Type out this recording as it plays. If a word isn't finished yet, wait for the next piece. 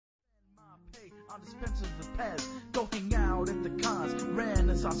On dispensers of Pez, go hang out at the cons,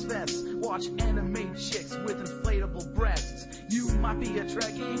 Renaissance fests, watch anime chicks with inflatable breasts. You might be a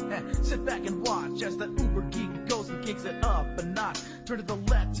Trekkie, sit back and watch as the uber geek goes and kicks it up a notch. Turn to the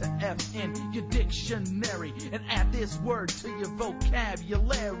letter F in your dictionary and add this word to your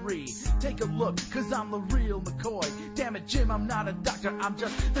vocabulary. Take a look, cause I'm the real McCoy. Damn it, Jim, I'm not a doctor, I'm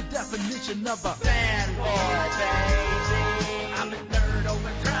just the definition of a fanboy, baby. I'm a nerd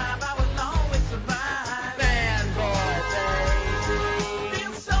overdrive, I will always survive. Fanboy, baby.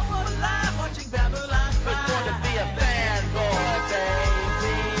 Feel so alive watching Babylon 5. But going to be a fanboy,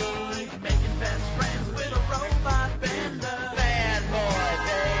 baby. Making best friends with a robot bender. Fanboy,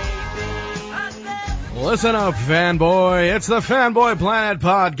 baby. Listen up, fanboy. It's the Fanboy Planet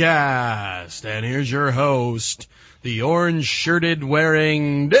Podcast. And here's your host, the orange-shirted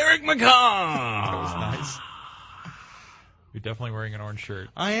wearing Derek McCaw. That was nice. You're definitely wearing an orange shirt.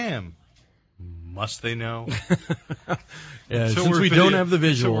 I am. Must they know? Yeah, So since we don't have the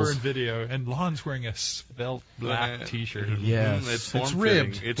So we're visuals. in video, and Lon's wearing a svelte black T-shirt. Yes, It's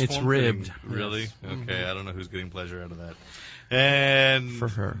ribbed. form-fitting. It's form-fitting. ribbed. Really? Yes. Okay, I don't know who's getting pleasure out of that. And For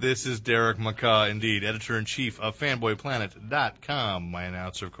her. This is Derek McCaw, indeed, editor-in-chief of FanboyPlanet.com. My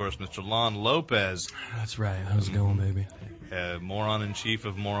announcer, of course, Mr. Lon Lopez, That's right. How's it going, baby? moron-in-chief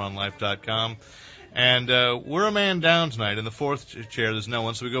of MoronLife.com. And we're a man down tonight. In the fourth chair, there's no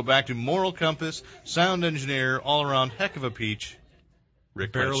one, so we go back to moral compass, sound engineer, all-around heck of a peach,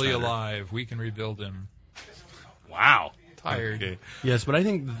 Rick Barely Bretschneider. alive. We can rebuild him. Wow. Tired. Okay. Yes, but I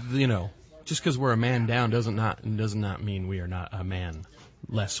think, just because we're a man down does not mean we are not a man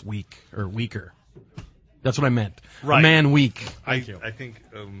less weak or weaker. That's what I meant. Right. A man weak. I think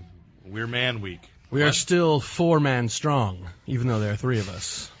we're man week. We are still 4-man strong, even though there are 3 of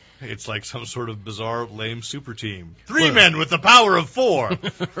us. It's like some sort of bizarre, lame super team. 3 men with the power of 4.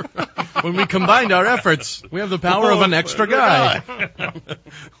 When we combined our efforts, we have the power of an extra guy.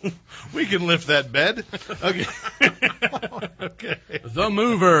 We can lift that bed. Okay. Okay. The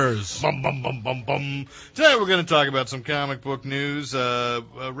Movers. Bum, bum, bum, bum, bum. Tonight we're going to talk about some comic book news.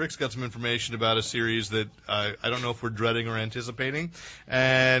 Rick's got some information about a series that I don't know if we're dreading or anticipating.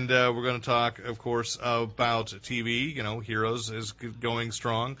 And we're going to talk, of course, about TV. You know, Heroes is going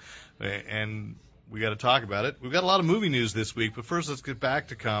strong. And we got to talk about it. We've got a lot of movie news this week, but first let's get back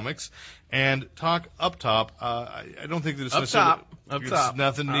to comics and talk up top. I don't think that it's necessarily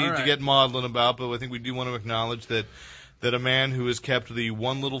nothing to get maudlin about, but I think we do want to acknowledge that a man who has kept the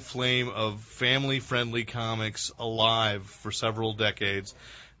one little flame of family-friendly comics alive for several decades,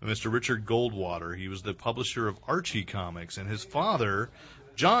 Mr. Richard Goldwater. He was the publisher of Archie Comics, and his father,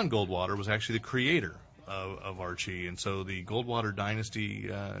 John Goldwater, was actually the creator of Archie, and so the Goldwater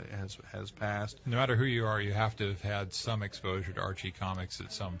dynasty has passed. No matter who you are, you have to have had some exposure to Archie comics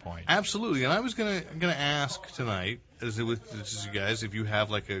at some point. Absolutely, and I was gonna ask tonight, as it was you guys, if you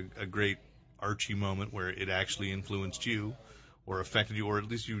have like a great Archie moment where it actually influenced you, or affected you, or at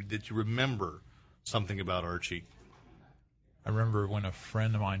least that you remember something about Archie. I remember when a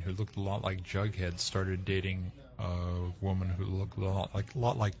friend of mine who looked a lot like Jughead started dating a woman who looked a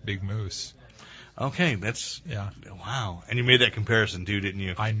lot like Big Moose. Okay, that's Yeah. wow. And you made that comparison too, didn't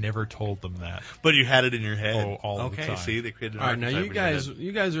you? I never told them that. But you had it in your head. Oh, all the okay, time. see, they created an All right, now archetype you in your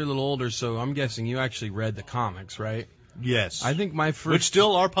head. guys are a little older, so I'm guessing you actually read the comics, right? Yes. I think my first... Which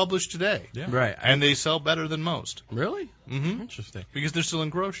still are published today. Yeah. Right. And they sell better than most. Really? Mm-hmm. Interesting. Because they're still in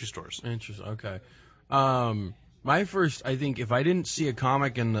grocery stores. Interesting. Okay. My first, I think, if I didn't see a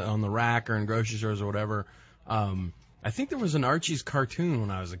comic on the rack or in grocery stores or whatever, I think there was an Archie's cartoon when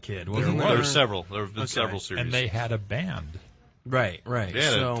I was a kid. Wasn't there? There were several. There have been several series. And they had a band. Right. They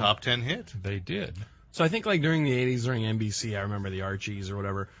had a top 10 hit. They did. So I think like during the 80s, during NBC, I remember the Archies or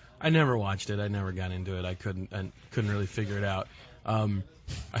whatever. I never watched it. I never got into it. I couldn't really figure it out.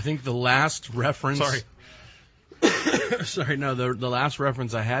 I think the last reference. Sorry. Sorry, no. The last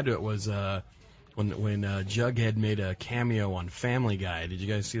reference I had to it was when Jughead made a cameo on Family Guy. Did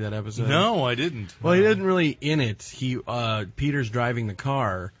you guys see that episode? No, I didn't. Well, he didn't really in it. Peter's driving the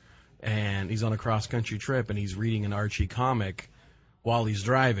car, and he's on a cross-country trip, and he's reading an Archie comic while he's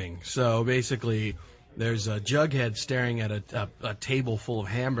driving. So basically, there's a Jughead staring at a table full of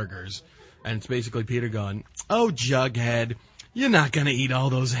hamburgers, and it's basically Peter going, "Oh, Jughead, you're not going to eat all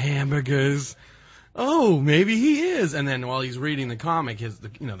those hamburgers." Oh, maybe he is. And then while he's reading the comic,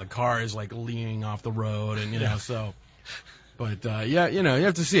 the car is like leaning off the road, and so. But yeah, you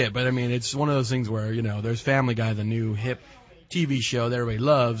have to see it. But I mean, it's one of those things where there's Family Guy, the new hip TV show that everybody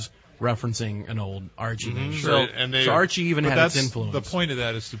loves, referencing an old Archie name. Sure. So Archie even had its influence. The point of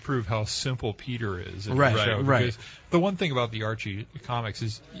that is to prove how simple Peter is. In Right, the show, right. Because the one thing about the Archie comics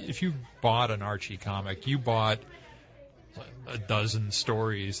is if you bought an Archie comic, you bought a dozen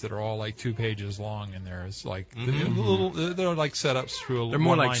stories that are all like 2 pages long, and there's like they're like setups through a They're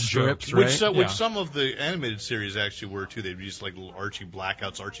more like one-line strips, jokes. right? Which some of the animated series actually were too. They'd be just like little Archie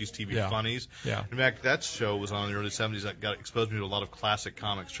blackouts, Archie's TV Yeah. funnies. Yeah. In fact, that show was on in the early 70s that got exposed me to a lot of classic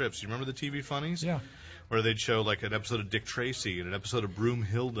comic strips. You remember the TV funnies? Yeah. Where they'd show like an episode of Dick Tracy and an episode of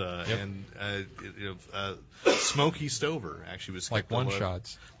Broomhilda Yep. and Smokey Stover actually was Like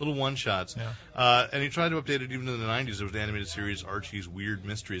one-shots. little one-shots. Yeah. And he tried to update it even in the 90s. There was an animated series, Archie's Weird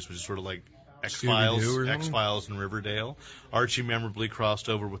Mysteries, which is sort of like X-Files and Riverdale. Archie memorably crossed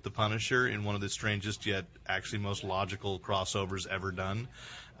over with the Punisher in one of the strangest yet actually most logical crossovers ever done.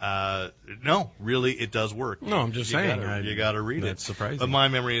 No, really, it does work. No, I'm just saying. You got to read it. That's surprising. But my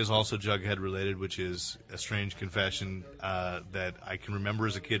memory is also Jughead related, which is a strange confession that I can remember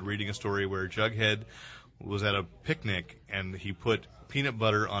as a kid reading a story where Jughead was at a picnic and he put peanut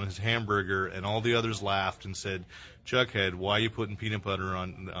butter on his hamburger and all the others laughed and said, Jughead, why are you putting peanut butter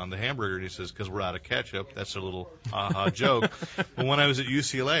on the hamburger? And he says, because we're out of ketchup. That's a little joke. But when I was at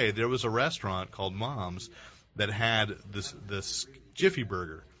UCLA, there was a restaurant called Mom's that had this Jiffy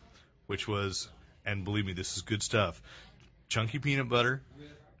Burger, which was, and believe me, this is good stuff, chunky peanut butter,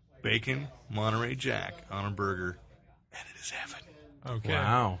 bacon, Monterey Jack on a burger, and it is heaven. Okay.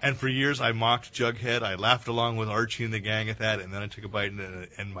 Wow. And for years, I mocked Jughead. I laughed along with Archie and the gang at that, and then I took a bite,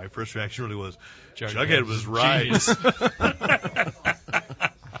 and my first reaction really was, Jughead was right.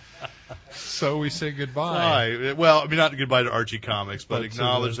 So we say goodbye. Well, I mean, not goodbye to Archie Comics, but But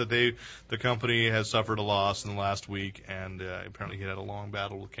acknowledge that the company has suffered a loss in the last week, and apparently he had a long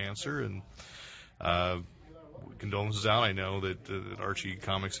battle with cancer, and condolences out. I know that Archie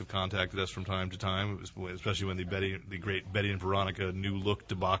Comics have contacted us from time to time, especially when the great Betty and Veronica new look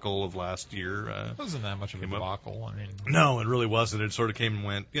debacle of last year. It wasn't that much of a debacle. I mean, No, it really wasn't. It sort of came and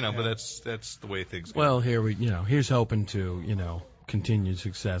went, but that's the way things go. Well, here's hoping to, continued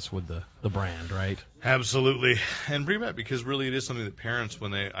success with the brand, right? Absolutely. And bring back, because really it is something that parents,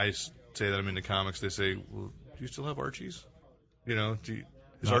 when I say that I'm into comics, they say, well, do you still have Archies?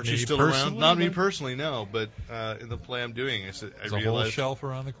 Is Not Archie me still around? personally, Not me but- personally, no. But in the play I'm doing, I said, there's a whole shelf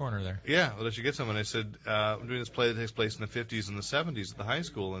around the corner there. Yeah, well, I should get some. And I said, I'm doing this play that takes place in the 50s and the 70s at the high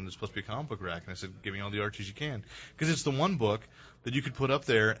school, and it's supposed to be a comic book rack. And I said, give me all the Archies you can. Because it's the one book that you could put up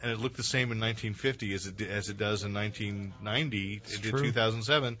there, and it looked the same in 1950 as it does in 1990, It's in true.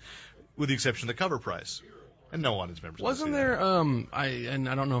 2007, with the exception of the cover price. And no audience members. Wasn't there, I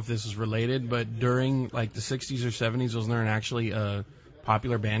don't know if this is related, but during, like, the 60s or 70s, wasn't there actually a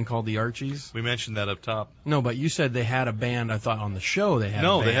popular band called the Archies? We mentioned that up top. No, but you said they had a band. I thought on the show they had a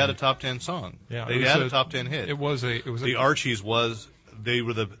band. They had a top 10 song. Yeah, They had a top 10 hit. It was The Archies they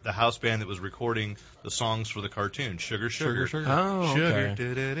were the house band that was recording the songs for the cartoon, Sugar Sugar. Oh, okay.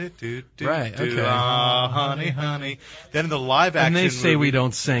 Sugar, Right, okay. ah, honey, honey. Then in the live action And they say movie, we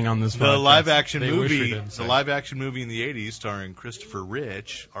don't sing on this the podcast. live action They wish we movie, didn't the sing. live action movie in the 80s starring Christopher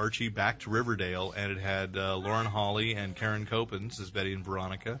Rich, Archie Back to Riverdale, and it had Lauren Holly and Karen Copens as Betty and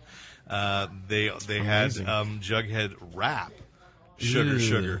Veronica. They had Amazing. Jughead rap. Sugar, Ew.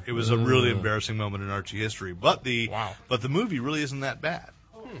 sugar. It was a really embarrassing moment in Archie history. But the movie really isn't that bad.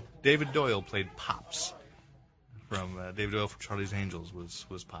 David Doyle played Pops. David Doyle from Charlie's Angels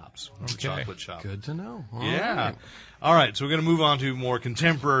was Pops. The chocolate shop. Good to know. All Yeah. right. All right, so we're going to move on to more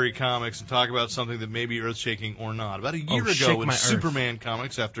contemporary comics and talk about something that may be earth-shaking or not. About a year shake ago in my earth. Superman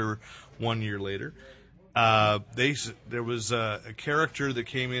comics, after 1 year later, there was a character that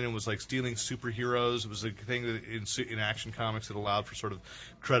came in and was like stealing superheroes. It was a thing that in Action Comics that allowed for sort of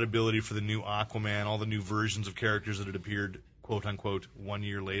credibility for the new Aquaman, all the new versions of characters that had appeared, quote unquote, 1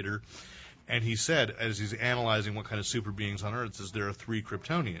 year later. And he said, as he's analyzing what kind of super beings on Earth, says there are 3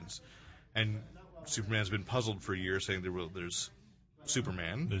 Kryptonians. And Superman's been puzzled for a year, saying there's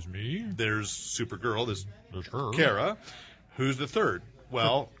Superman, There's me. there's Supergirl, there's her. Kara. Who's the third?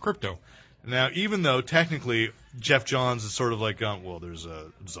 Well, Crypto. now, even though technically Jeff Johns is sort of like, there's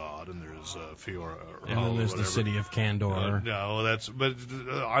Zod and there's Fiora. And then there's the city of Kandor. No, but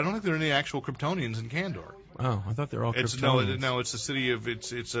I don't think there are any actual Kryptonians in Kandor. Oh, I thought they were all It's Kryptonians. it's a city of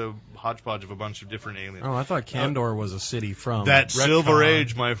it's a hodgepodge of a bunch of different aliens. Oh, I thought Kandor was a city from That Silver Retcon.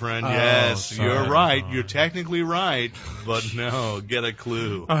 Age, my friend. Oh, Yes, sorry. you're right. You're technically right, but no, get a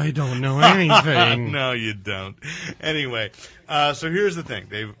clue. I don't know anything. No, you don't. Anyway, so here's the thing.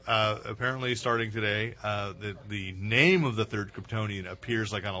 They've apparently starting today that the name of the third Kryptonian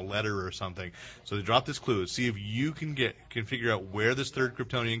appears like on a letter or something. So they drop this clue. See if you can figure out where this third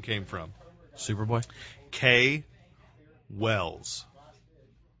Kryptonian came from. Superboy? K. Wells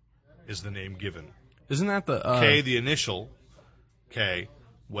is the name given. Isn't that the... K, the initial, K.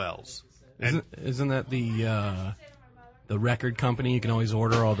 Wells. Isn't that the record company? You can always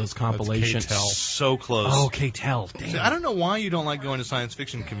order all those compilations. K-Tel. So close. Oh, K-Tel. Damn. See, I don't know why you don't like going to science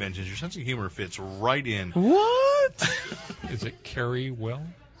fiction conventions. Your sense of humor fits right in. What? Is it Carrie Wells?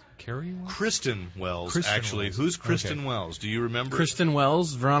 Carrie Wells? Kristen Wells, Kristen actually. Wells. Who's Kristen Okay. Wells? Do you remember? Kristen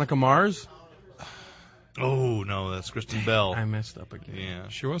Wells, Veronica Mars? Oh, no, that's Kristen Bell. I messed up again. Yeah.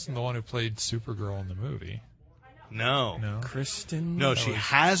 She wasn't the one who played Supergirl in the movie. No. No. Kristen? No, she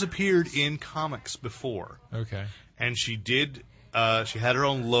has appeared in comics before. Okay. And she did, she had her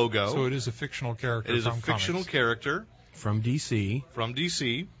own logo. So it is a fictional character. It is a from fictional comics. character From DC. from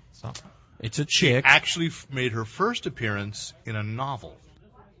DC. So- It's a She chick. actually made her first appearance in a novel.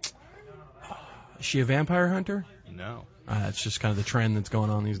 Is she a vampire hunter? No. That's just kind of the trend that's going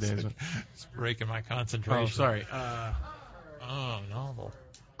on these days. It's breaking my concentration. Oh, sorry. Oh, novel.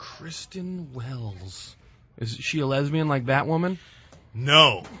 Kristen Wells. Is she a lesbian like Batwoman?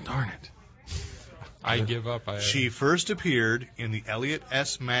 No. Darn it. I give up. She first appeared in the Elliot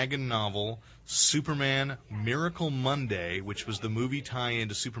S. Magan novel Superman Miracle Monday, which was the movie tie-in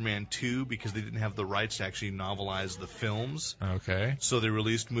to Superman 2 because they didn't have the rights to actually novelize the films. Okay. So they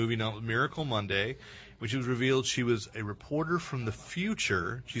released movie Miracle Monday, which was revealed she was a reporter from the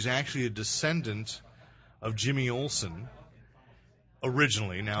future. She's actually a descendant of Jimmy Olsen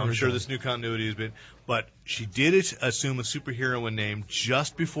originally. Now, I'm sure this new continuity has been... But she did assume a superheroine name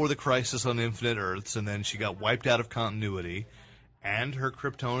just before the Crisis on Infinite Earths, and then she got wiped out of continuity. And her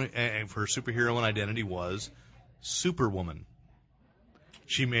her superheroine identity was Superwoman.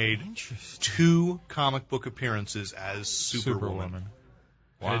 She made 2 comic book appearances as Superwoman.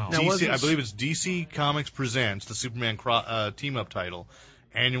 Wow. Now, DC, I believe it's DC Comics Presents, the Superman team-up title,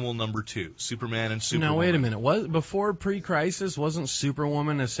 annual number 2, Superman and Superwoman. Now, wait a minute. Before pre-crisis, wasn't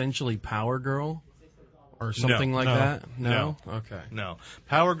Superwoman essentially Power Girl? Or something like No. that? No. Okay. No.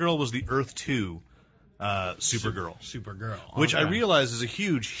 Power Girl was the Earth 2 Supergirl. Supergirl. Which I Okay. realize is a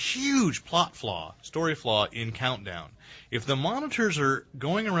huge, huge story flaw in Countdown. If the monitors are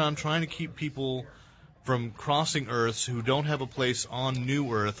going around trying to keep people from crossing Earths who don't have a place on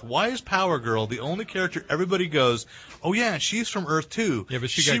New Earth, why is Power Girl the only character everybody goes, oh yeah, she's from Earth 2. Yeah,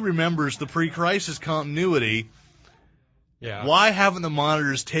 but she she got- remembers the pre-crisis continuity. Yeah. Why haven't the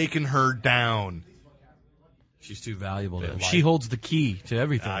monitors taken her down? She's too valuable to They them. like- She holds the key to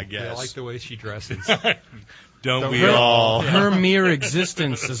everything. I I guess. like the way she dresses. Don't we her, all? Her mere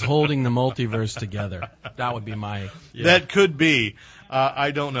existence is holding the multiverse together. That would be my... Yeah. That could be.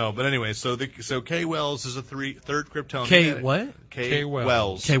 I don't know. But anyway, so K. Wells is a third Kryptonian. K. what? K. Wells.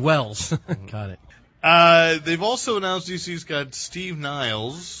 Wells. K. Wells. Got it. They've also announced DC's got Steve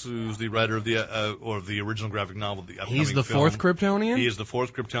Niles, who's the writer of the original graphic novel, the upcoming He's the film. fourth Kryptonian? He is the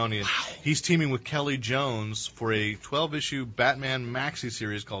fourth Kryptonian. Wow. He's teaming with Kelly Jones for a 12-issue Batman maxi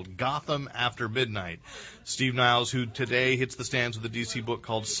series called Gotham After Midnight. Steve Niles, who today hits the stands with a DC book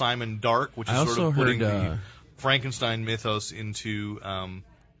called Simon Dark, which is I sort also of putting heard, the Frankenstein mythos into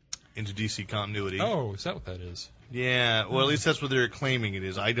DC continuity. Oh, is that what that is? Yeah, well, at least that's what they're claiming it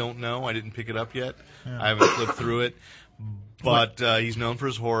is. I don't know. I didn't pick it up yet. Yeah. I haven't flipped through it. But he's known for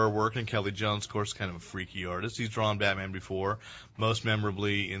his horror work, and Kelly Jones, of course, is kind of a freaky artist. He's drawn Batman before, most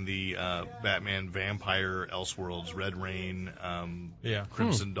memorably in the Batman Vampire Elseworlds, Red Rain,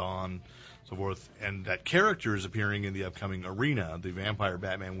 Crimson Dawn, so forth. And that character is appearing in the upcoming Arena. The Vampire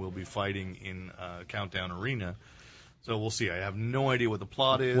Batman will be fighting in Countdown Arena. So we'll see. I have no idea what the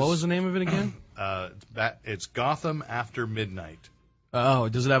plot is. What was the name of it again? It's Gotham After Midnight. Oh,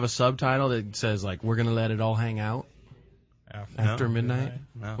 does it have a subtitle that says, like, we're going to let it all hang out after midnight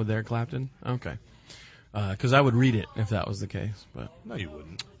No. with Eric Clapton? Okay. Because I would read it if that was the case, but No, you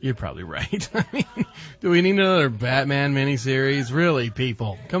wouldn't. you're probably right. I mean, do we need another Batman miniseries? Really,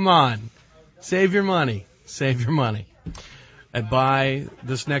 people? Come on. Save your money. Save your money. And buy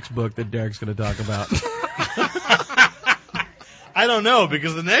this next book that Derek's going to talk about. I don't know,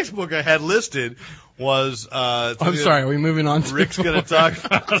 because the next book I had listed was... I'm sorry, are we moving on to... Rick's going to talk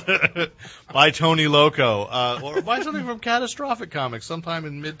about by Tony Loco, or buy something from Catastrophic Comics sometime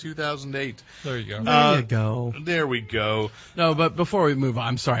in mid-2008. There you go. There you go. There we go. No, but before we move on,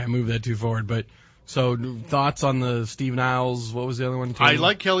 I'm sorry, I moved that too forward, but... So, thoughts on the Steve Niles, what was the other one? I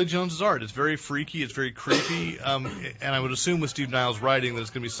like Kelly Jones's art. It's very freaky, it's very creepy, and I would assume with Steve Niles writing that it's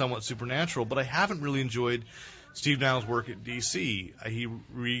going to be somewhat supernatural, but I haven't really enjoyed Steve Niles' work at DC. He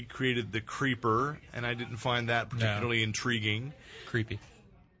recreated the Creeper, and I didn't find that particularly intriguing. Creepy.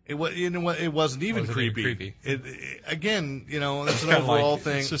 It was, you know what? It wasn't even creepy. Again, you know, that's an Kinda overall like,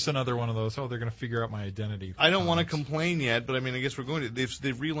 thing. It's just another one of those. Oh, they're going to figure out my identity. I don't want to complain yet, but I mean, I guess we're going to.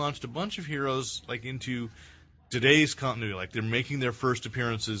 They've relaunched a bunch of heroes like into today's continuity. Like they're making their first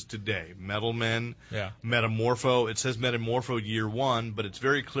appearances today. Metal Men, Metamorpho. It says Metamorpho Year 1, but it's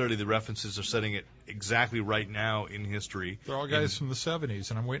very clearly the references are setting it exactly right now in history. They're all guys from the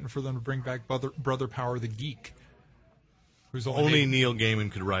 70s, and I'm waiting for them to bring back Brother Power the Geek. Who's only Neil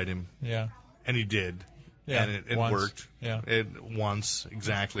Gaiman could write him. Yeah. And he did. Yeah. And it once. worked. Yeah. Once,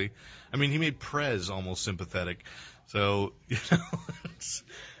 exactly. I mean, he made Prez almost sympathetic. So, you know,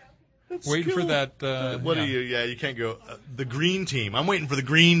 it's waiting cool. for that. What are you? Yeah, you can't go. The Green Team. I'm waiting for the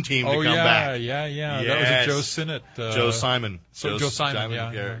Green Team to come back. Yeah. Yes. That was a Joe Sinnott. Joe Simon. Joe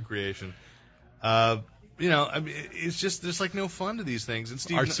Simon, creation. You know, I mean, it's just there's like no fun to these things. And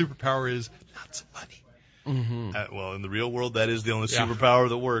Steve, our superpower is lots of money. Mm-hmm. Well, in the real world, that is the only superpower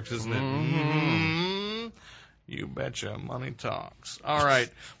that works, isn't it? Mm-hmm. You betcha, money talks. All right,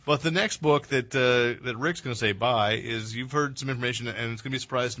 but the next book that Rick's going to say bye is you've heard some information, and it's going to be a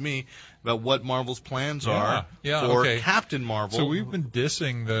surprise to me about what Marvel's plans are for Captain Marvel. So we've been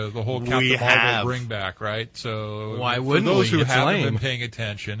dissing the whole Captain Marvel bring back, right? So why wouldn't for those we? who It's haven't lame. been paying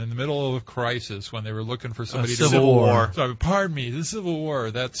attention, in the middle of a crisis when they were looking for somebody to Civil War. So, pardon me, the Civil War,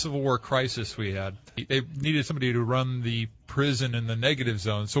 that Civil War crisis we had. They needed somebody to run the prison in the negative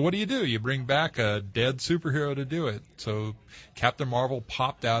zone. So what do? You bring back a dead superhero to do it. So Captain Marvel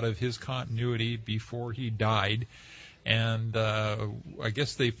popped out of his continuity before he died, and I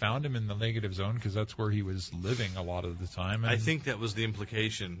guess they found him in the negative zone because that's where he was living a lot of the time. And, I think that was the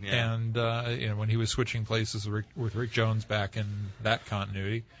implication. Yeah. And when he was switching places with Rick Jones back in that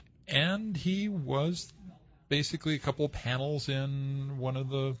continuity, and he was basically a couple of panels in one of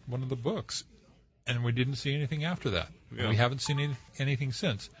the books. And we didn't see anything after that. Yeah. We haven't seen anything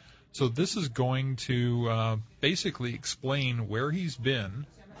since. So this is going to basically explain where he's been,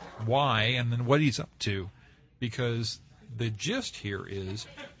 why, and then what he's up to. Because the gist here is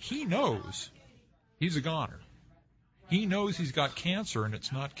he knows he's a goner. He knows he's got cancer and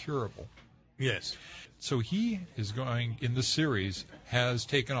it's not curable. Yes. So he is going, in the series, has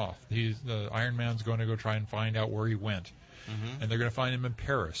taken off. The Iron Man's going to go try and find out where he went. Mm-hmm. And they're going to find him in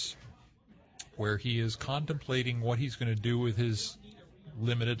Paris, where he is contemplating what he's going to do with his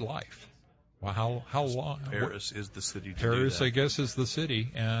limited life. Well, how long? Paris is the city. Paris, I guess, is the city,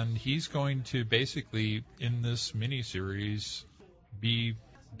 and he's going to basically, in this miniseries, be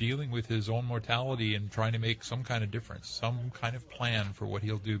dealing with his own mortality and trying to make some kind of difference, some kind of plan for what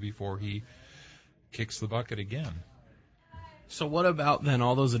he'll do before he kicks the bucket again. So what about then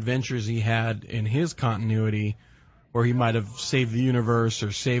all those adventures he had in his continuity, where he might have saved the universe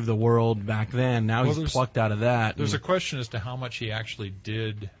or saved the world back then? Now he's plucked out of that. There's a question as to how much he actually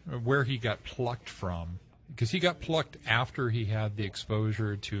did, where he got plucked from. Because he got plucked after he had the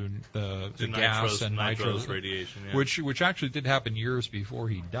exposure to the gas and nitrous radiation, which actually did happen years before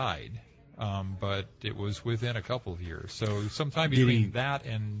he died. But it was within a couple of years. So sometime between that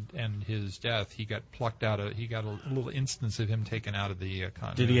and his death, he got plucked out of. He got a little instance of him taken out of the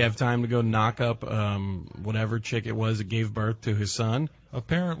continuity. Did he have time to go knock up whatever chick it was that gave birth to his son?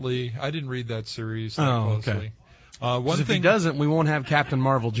 Apparently, I didn't read that series closely. Okay. One if thing he doesn't, we won't have Captain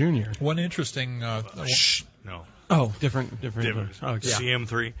Marvel Jr. One interesting. No. Oh, different. Oh, yeah.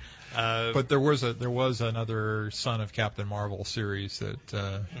 CM3. But there was another Son of Captain Marvel series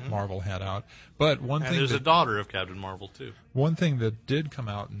that Marvel had out. But there's a daughter of Captain Marvel too. One thing that did come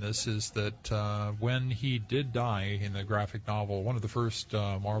out in this is that when he did die in the graphic novel, one of the first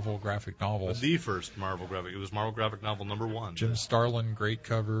Marvel graphic novels, the first Marvel graphic, it was Marvel graphic novel number 1. Jim Starlin, great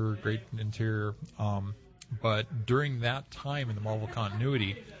cover, great interior. But during that time in the Marvel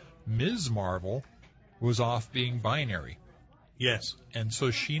continuity, Ms. Marvel was off being binary. Yes. And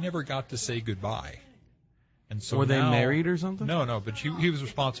so she never got to say goodbye. And so were they married or something? No, but he was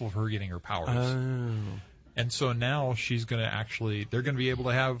responsible for her getting her powers. Oh. And so now she's going to they're going to be able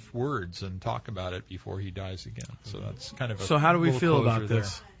to have words and talk about it before he dies again. So that's kind of So how do we feel about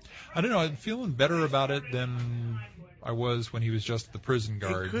this? There. I don't know. I'm feeling better about it than I was when he was just the prison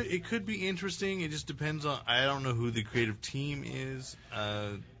guard. It could be interesting. It just depends on. I don't know who the creative team is.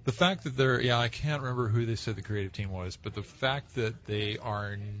 The fact that I can't remember who they said the creative team was, but the fact that they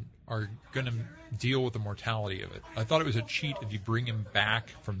are going to deal with the mortality of it. I thought it was a cheat if you bring him back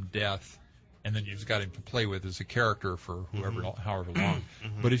from death, and then you just got him to play with as a character for however long.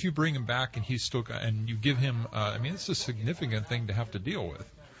 But if you bring him back and he's still and you give him, it's a significant thing to have to deal with.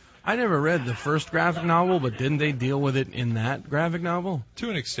 I never read the first graphic novel, but didn't they deal with it in that graphic novel? To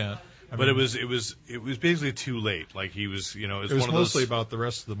an extent. But it was basically too late. Like he was, it was, it was one of mostly those, about the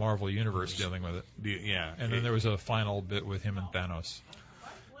rest of the Marvel Universe dealing with it. Yeah. And then there was a final bit with him and Thanos.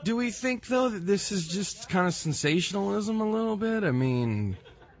 Do we think, though, that this is just kind of sensationalism a little bit? I mean...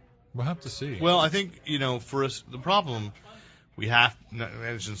 We'll have to see. Well, I think, for us, the problem we have,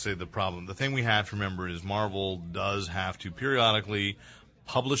 I shouldn't say the problem, the thing we have to remember is Marvel does have to periodically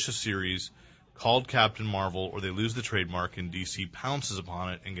publish a series called Captain Marvel, or they lose the trademark and DC pounces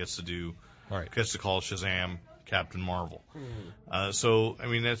upon it and gets to call Shazam Captain Marvel. So, I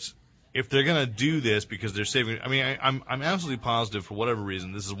mean, if they're going to do this because they're saving, I mean, I'm absolutely positive for whatever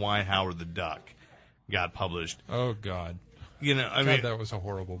reason this is why Howard the Duck got published. Oh, God. I mean, that was a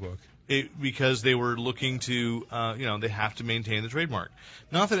horrible book. Because they were looking to, they have to maintain the trademark.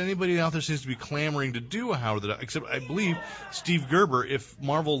 Not that anybody out there seems to be clamoring to do a Howard the Duck, except I believe Steve Gerber, if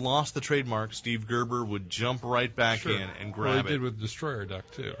Marvel lost the trademark, Steve Gerber would jump right back in and grab it. Well, he did with Destroyer Duck,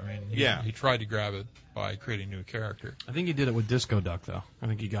 too. I mean, he tried to grab it by creating a new character. I think he did it with Disco Duck, though. I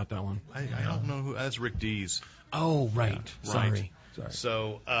think he got that one. I don't know who, that's Rick Dees. Oh, right. Yeah, Sorry.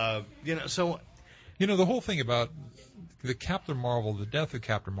 So, the whole thing about the Captain Marvel, the death of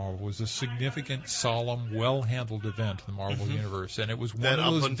Captain Marvel, was a significant, solemn, well-handled event in the Marvel Universe, and it was one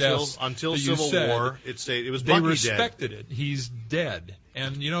of those deaths until that Civil War. It was Bucky they respected dead. it. He's dead,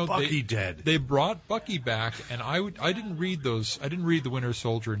 and Bucky dead. They brought Bucky back, and I didn't read those. I didn't read the Winter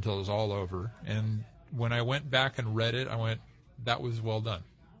Soldier until it was all over, and when I went back and read it, I went, that was well done.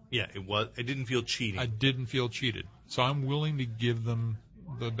 Yeah, it was. I didn't feel cheating. I didn't feel cheated, so I'm willing to give them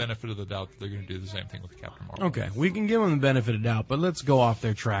the benefit of the doubt that they're going to do the same thing with Captain Marvel. Okay, we can give them the benefit of the doubt, but let's go off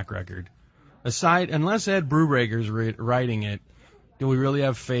their track record. Unless Ed Brubaker's writing it, do we really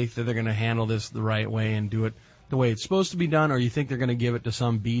have faith that they're going to handle this the right way and do it the way it's supposed to be done, or you think they're going to give it to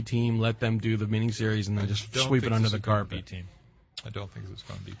some B team, let them do the miniseries, and then just sweep it under the carpet? I don't think it's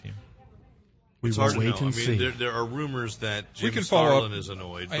going to be team. We will wait and see. There are rumors that Jim can follow Starlin is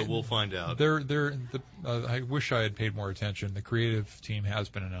annoyed, but we'll find out. I wish I had paid more attention. The creative team has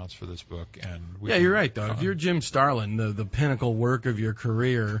been announced for this book, and you're right, though. If you're Jim Starlin, the pinnacle work of your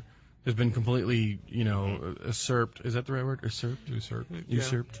career has been completely, usurped. Is that the right word?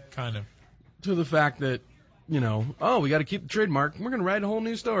 Usurped. Kind of. To the fact that, we got to keep the trademark. We're going to write a whole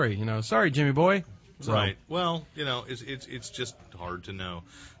new story. Sorry, Jimmy boy. So. Right. Well, it's just hard to know.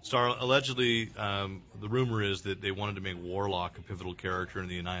 Allegedly, the rumor is that they wanted to make Warlock a pivotal character in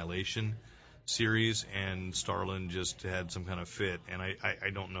the Annihilation series, and Starlin just had some kind of fit, and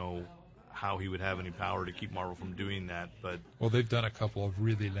I don't know how he would have any power to keep Marvel from doing that. But they've done a couple of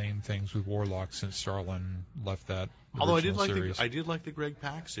really lame things with Warlock since Starlin left that. Although I did like the Greg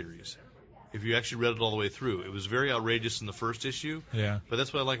Pak series. If you actually read it all the way through, it was very outrageous in the first issue. Yeah. But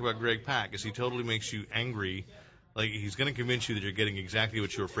that's what I like about Greg Pak, is he totally makes you angry. Like, he's going to convince you that you're getting exactly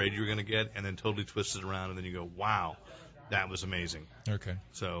what you're afraid you're going to get, and then totally twists it around, and then you go, wow, that was amazing. Okay.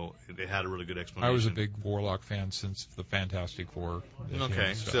 So it had a really good explanation. I was a big Warlock fan since the Fantastic Four.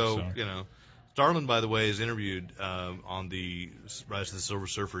 Okay. So, Starlin, by the way, is interviewed on the Rise of the Silver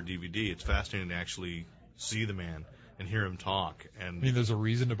Surfer DVD. It's fascinating to actually see the man and hear him talk. And there's a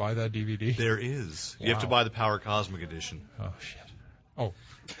reason to buy that DVD? There is. Wow. You have to buy the Power Cosmic edition. Oh, shit. Oh.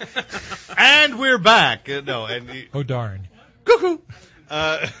 And we're back. Oh, darn. Cuckoo.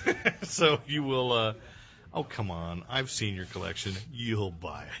 So you will, oh, come on. I've seen your collection. You'll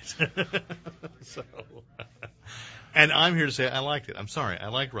buy it. And I'm here to say I liked it. I'm sorry. I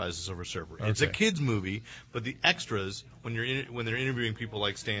like Rise of the Silver Surfer. Okay. It's a kid's movie, but the extras, when they're interviewing people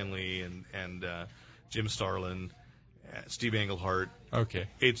like Stan Lee and Jim Starlin, Steve Englehart. Okay.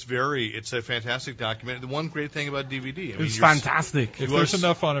 It's a fantastic documentary. The one great thing about DVD. It's fantastic. If there's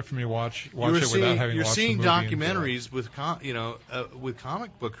enough on it for me to watch it without having watched the movie. You're seeing documentaries with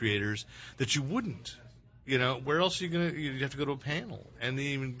comic book creators that you wouldn't. Where else are you going to, you have to go to a panel. And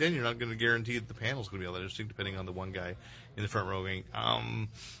even then you're not going to guarantee that the panel's going to be all that interesting, depending on the one guy in the front row going,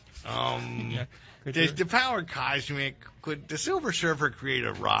 the Power Cosmic, could the Silver Surfer create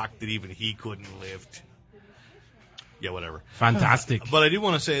a rock that even he couldn't lift? Yeah, whatever. Fantastic. But I do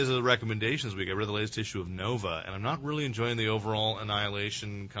want to say, as a recommendation this week, I read the latest issue of Nova, and I'm not really enjoying the overall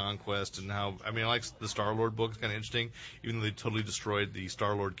Annihilation conquest and how, I like the Star-Lord book. It's kind of interesting, even though they totally destroyed the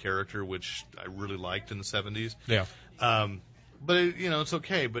Star-Lord character, which I really liked in the 70s. Yeah. But, it's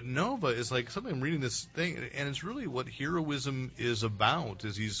okay. But Nova is like something, I'm reading this thing, and it's really what heroism is about,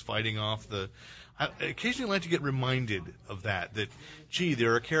 is he's fighting off I occasionally like to get reminded of that, gee,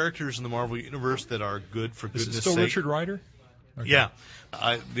 there are characters in the Marvel Universe that are good for goodness sake. Is it still Richard Rider? Okay. Yeah.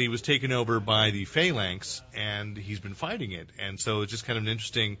 He was taken over by the Phalanx, and he's been fighting it. And so it's just kind of an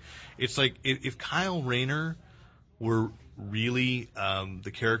interesting. It's like if Kyle Rayner were really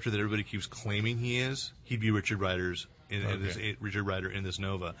the character that everybody keeps claiming he is, he'd be Richard Rider in this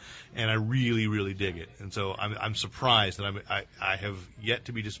Nova, and I really, really dig it. And so I'm surprised that I have yet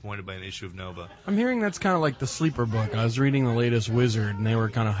to be disappointed by an issue of Nova. I'm hearing that's kind of like the sleeper book. I was reading the latest Wizard, and they were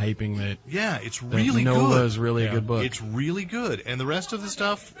kind of hyping that. Yeah, it's really good. Nova is really a good book. It's really good, and the rest of the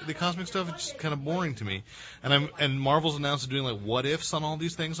stuff, the cosmic stuff, it's just kind of boring to me. And Marvel's announced they're doing like what ifs on all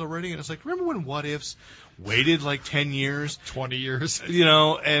these things already, and it's like, remember when what ifs waited like 10 years, 20 years,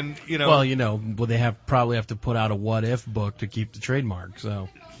 Well, they probably have to put out a what if book to keep the trademark. So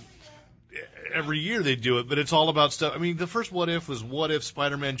every year they do it, but it's all about stuff. I mean, the first what if was what if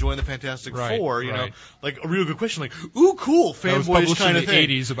Spider-Man joined the Fantastic Four, you know, like a real good question, like, ooh, cool, fanboyish kind of thing. In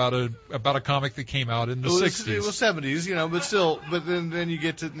the 80s about a comic that came out in the 60s. It was 70s, but still, but then you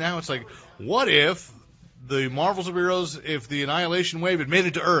get to now it's like, what if the Marvel superheroes, if the Annihilation Wave had made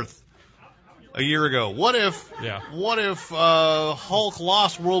it to Earth a year ago? What if Hulk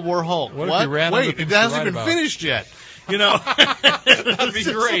lost World War Hulk? What? If he ran Wait, it hasn't even finished yet. That'd be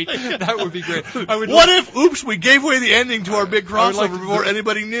great. That would be great. What if, oops, we gave away the ending to our big crossover before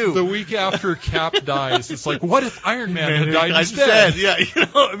anybody knew? The week after Cap dies, it's like, what if Iron Man had died instead? Yeah,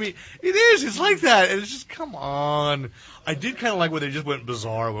 I mean, it is. It's like that. And it's just, come on. I did kind of like when they just went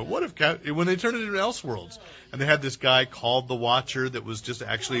bizarre. What if when they turned it into Elseworlds, and they had this guy called the Watcher that was just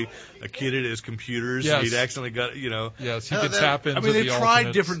actually a kid at his computers. Yes. He'd accidentally got, Yes, he could tap into the I mean, they tried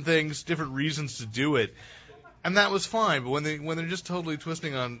alternates. different things, different reasons to do it. And that was fine, but when they're just totally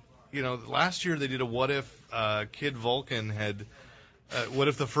twisting on, last year they did a what if Kid Vulcan had, what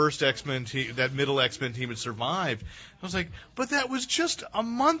if the first X-Men team, that middle X-Men team had survived? I was like, but that was just a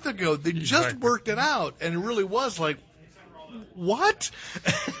month ago. They just worked it out, and it really was like, what?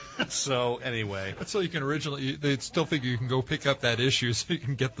 So anyway, that's so you can they still think you can go pick up that issue so you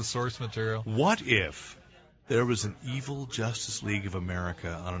can get the source material. What if there was an evil Justice League of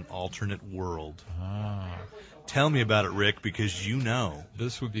America on an alternate world? Tell me about it, Rick, because you know.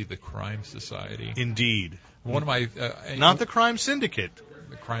 This would be the Crime Society. Indeed. One of my... not the Crime Syndicate.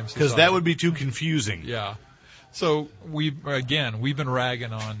 The Crime Society. Because that would be too confusing. Yeah. So, we've been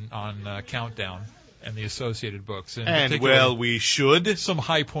ragging on Countdown and the associated books. We should. Some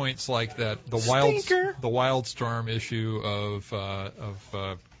high points like that. The Wildstorm issue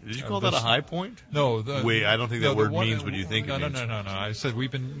of did you call that a high point? No. Wait, I don't think that word means what you think it means. No. I said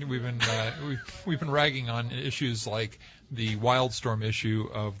we've been ragging on issues like the Wildstorm issue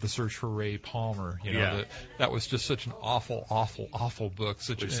of The Search for Ray Palmer. That was just such an awful book.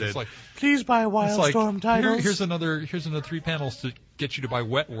 It's like, please buy Wildstorm titles. Here's another 3 panels to get you to buy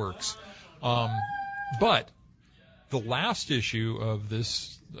Wetworks. But the last issue of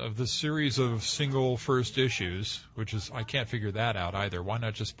this series of single first issues, which is, I can't figure that out either. Why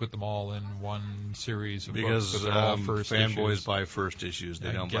not just put them all in one series of books? Because they're all first fanboys issues. Buy first issues.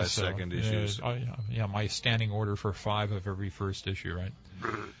 They don't buy second issues. My standing order for 5 of every first issue, right?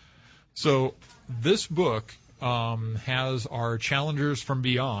 So this book has our Challengers from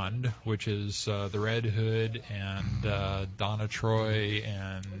Beyond, which is the Red Hood and Donna Troy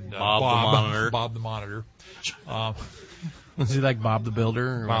and Bob the Monitor. Was he like Bob the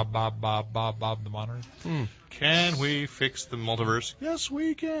Builder? Or Bob the Monitor. Can we fix the multiverse? Yes,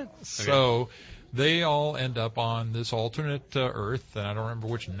 we can. So they all end up on this alternate Earth, and I don't remember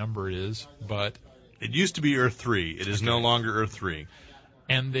which number it is, but it used to be Earth 3. It is no longer Earth 3.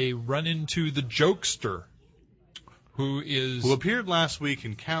 And they run into the Jokester, who appeared last week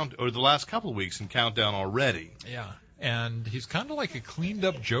the last couple of weeks in Countdown already. Yeah. And he's kind of like a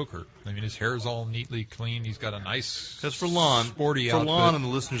cleaned-up Joker. I mean, his hair is all neatly clean. He's got a nice, sporty outfit. For Lon and the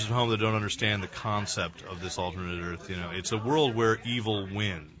listeners at home that don't understand the concept of this alternate Earth, it's a world where evil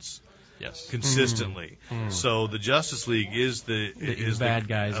wins. Yes. Consistently. So the Justice League is the bad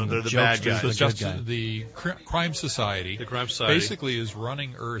guys. They're the bad guys. The Crime Society. The Crime Society basically is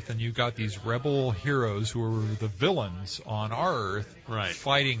running Earth, and you've got these rebel heroes who are the villains on our Earth,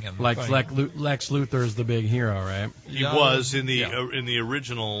 fighting and Lex Luthor is the big hero, right? He was in the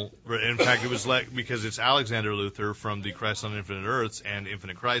original. In fact, it was because it's Alexander Luthor from the Crisis on Infinite Earths and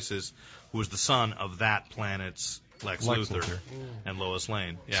Infinite Crisis, who was the son of that planet's Lex Luthor and Lois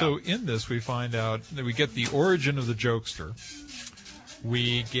Lane. Yeah. So in this, we find out that we get the origin of the Jokester.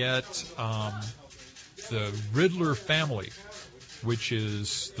 We get the Riddler family, which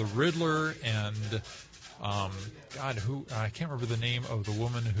is the Riddler and I can't remember the name of the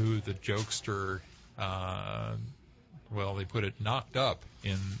woman who the Jokester. They put it knocked up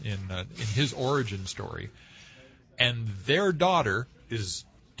in his origin story. and their daughter Is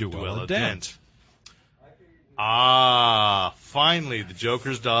Duella Dent. Ah, finally, the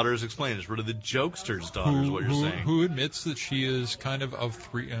Joker's daughter is explained. It's really the Jokester's daughter is what you're saying. Who admits that she is kind of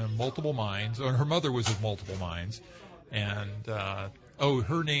multiple minds, or her mother was of multiple minds, and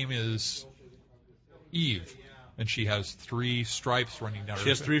her name is Eve, and she has 3 stripes running down her face. She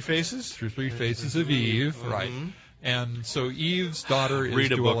has 3 faces? Three faces of Eve, right. And so Eve's daughter is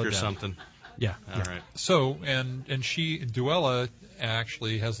Read a Duella book or Dent. something. Yeah. All right. So, and Duella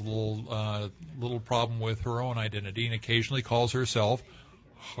actually has a little problem with her own identity and occasionally calls herself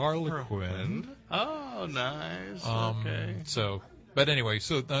Harlequin. Oh, nice. Okay. So, but anyway,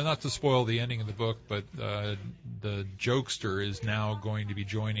 so not to spoil the ending of the book, but the Jokester is now going to be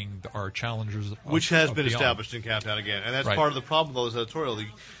joining our challengers, Which has been Beyond. established in Countdown again, and that's Right. part of the problem with this editorial.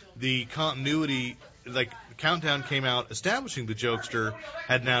 The continuity, like Countdown came out establishing the Jokester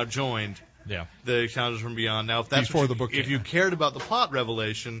had now joined Yeah. the Challengers from Beyond. Now, if that's Before what the book if came you out. cared about the plot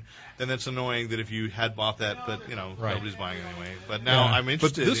revelation, then it's annoying that if you had bought that, but Right. nobody's buying it anyway. But now I'm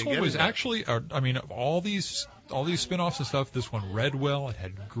interested. But this in one getting was that. actually, of all these spin-offs and stuff, this one read well. It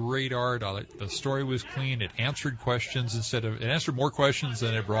had great art. The story was clean. It answered questions it answered more questions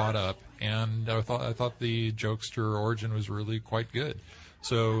than it brought up. And I thought the Jokester origin was really quite good.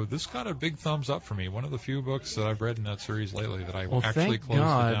 So this got a big thumbs up for me. One of the few books that I've read in that series lately that I actually thank closed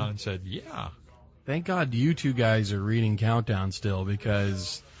God. it down and said, yeah. Thank God you two guys are reading Countdown still,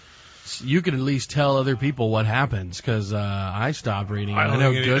 because you could at least tell other people what happens, because I stopped reading it. I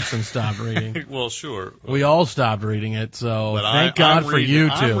know Goodson stopped reading. Well, sure. We all stopped reading it, so But thank God for you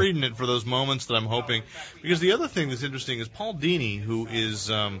two. I'm reading it for those moments that I'm hoping. Because the other thing that's interesting is Paul Dini, who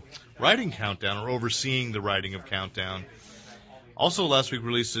is writing Countdown, or overseeing the writing of Countdown, also last week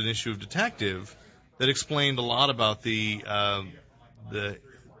released an issue of Detective that explained a lot about the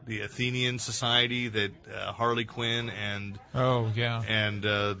Athenian society that Harley Quinn and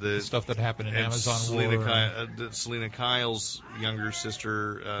the stuff that happened in and Amazon Selena, War. Selena Kyle's younger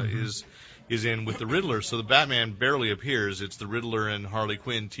sister is in with the Riddler. So the Batman barely appears. It's the Riddler and Harley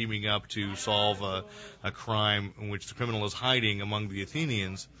Quinn teaming up to solve a crime in which the criminal is hiding among the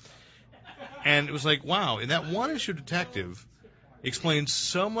Athenians. And it was like, wow, in that one issue of Detective, explains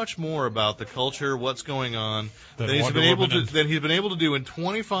so much more about the culture, what's going on, than he's been able to do in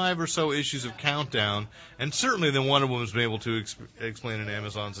 25 or so issues of Countdown, and certainly than Wonder Woman's been able to explain in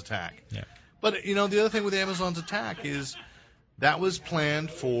Amazon's Attack. Yeah. But the other thing with Amazon's Attack is that was planned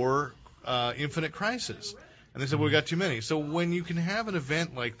for Infinite Crisis. And they said, well, we got too many. So when you can have an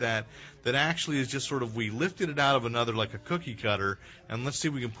event like that actually is just sort of, we lifted it out of another, like a cookie cutter, and let's see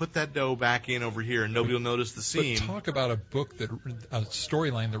if we can put that dough back in over here, and nobody will notice the seam. But talk about a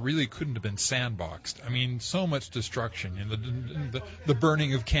storyline that really couldn't have been sandboxed. I mean, so much destruction. The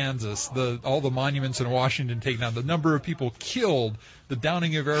burning of Kansas, all the monuments in Washington taken down, the number of people killed, the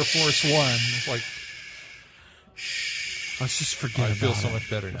downing of Air Force One. It's like, Let's just forget about it. I feel so much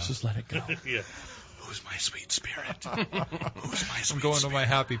better now. Let's just let it go. Yeah. Who's my sweet spirit? Who's my sweet I'm going spirit? to my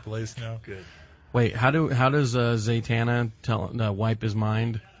happy place now. Good. Wait, how does Zatanna wipe his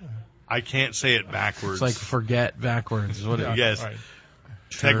mind? I can't say it backwards. It's like forget backwards. What? Yeah. Yes. Right.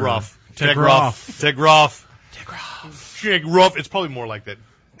 Tegroff. Tegroff. Tegroff. It's probably more like that.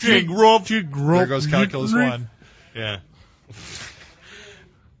 Tegroff. There goes Calculus 1. Yeah.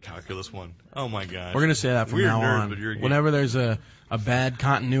 Calculus 1. Oh, my gosh. We're going to say that from We're now nerds, on. but you're a geek. Whenever there's a bad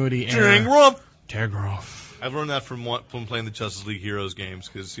continuity error. Tegroff. Tegroff. I've learned that from playing the Justice League Heroes games,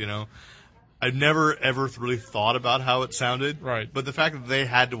 because, I've never, ever really thought about how it sounded. Right. But the fact that they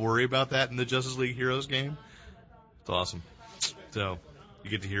had to worry about that in the Justice League Heroes game, it's awesome. So, you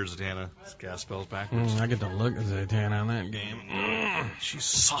get to hear Zatanna cast spells backwards. I get to look at Zatanna in that game. She's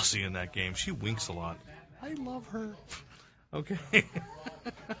saucy in that game. She winks a lot. I love her. Okay.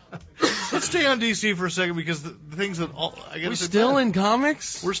 Let's stay on DC for a second, because the things that I got We're still in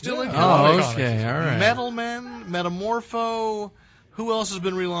comics? We're still in Oh, comics. okay, all right. Metal Men, Metamorpho. Who else has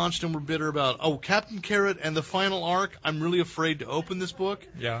been relaunched and we're bitter about? Oh, Captain Carrot and the final arc. I'm really afraid to open this book.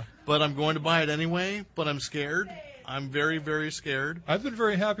 Yeah. But I'm going to buy it anyway. But I'm scared. I'm very, very scared. I've been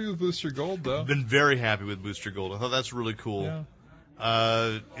very happy with Booster Gold, though. Been very happy with Booster Gold. I thought that's really cool. Yeah.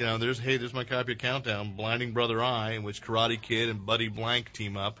 There's my copy of Countdown, Blinding Brother Eye, in which Karate Kid and Buddy Blank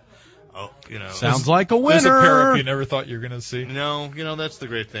team up. Oh, Sounds like a winner. There's a pair up you never thought you were going to see. No, that's the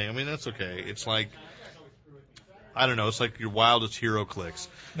great thing. I mean, that's okay. It's like, I don't know, it's like your wildest hero clicks.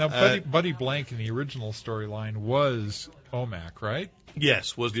 Now, Buddy Blank in the original storyline was OMAC, right?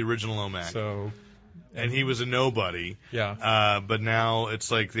 Yes, was the original OMAC. So, and he was a nobody. Yeah. But now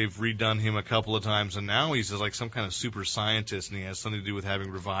it's like they've redone him a couple of times, and now he's like some kind of super scientist, and he has something to do with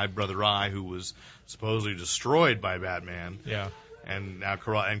having revived Brother Eye, who was supposedly destroyed by Batman. Yeah. And now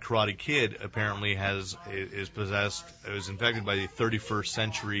Karate Kid apparently is infected by the 31st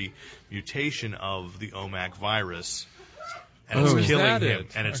century mutation of the OMAC virus, and it's killing him.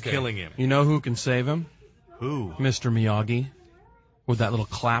 And it's killing him. You know who can save him? Who? Mr. Miyagi, with that little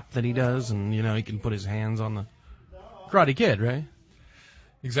clap that he does, and he can put his hands on the Karate Kid, right?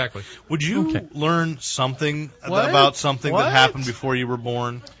 Exactly. Would you learn something about something that happened before you were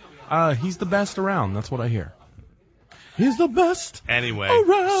born? He's the best around. That's what I hear. He's the best. Anyway,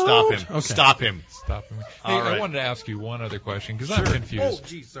 around. stop him. Okay. Stop him. Stop him. Hey, All right. I wanted to ask you one other question because I'm confused. Oh,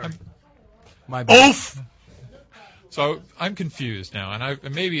 geez, sorry. My bad. Oof! So I'm confused now,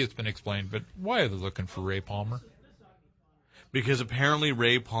 and maybe it's been explained, but why are they looking for Ray Palmer? Because apparently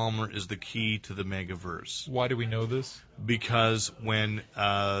Ray Palmer is the key to the Megaverse. Why do we know this? Because when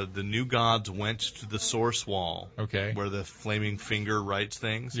the New Gods went to the Source Wall, where the flaming finger writes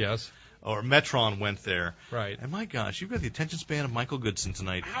things, Yes. or Metron went there. Right. And my gosh, you've got the attention span of Michael Goodson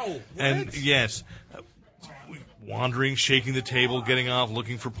tonight. Ow, what? And yes, wandering, shaking the table, getting off,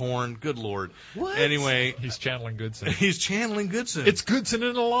 looking for porn. Good Lord. What? Anyway, He's channeling Goodson. he's channeling Goodson. It's Goodson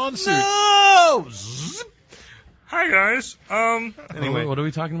in a lawn suit. No! Zip. Hi guys. Anyway, what are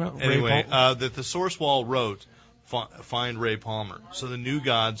we talking about? Anyway, Ray Palmer? that the Source Wall wrote, find Ray Palmer. So the New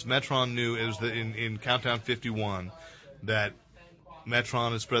Gods, Metron knew it was in Countdown 51 that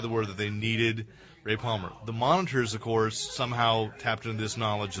Metron had spread the word that they needed Ray Palmer. The Monitors, of course, somehow tapped into this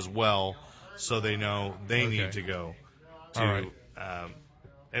knowledge as well, so they know they need to go to. All right.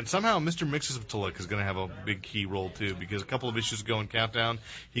 And somehow Mr. Mxyzptlk is going to have a big key role too, because a couple of issues ago in Countdown,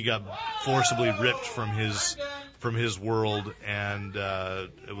 he got forcibly ripped from his world and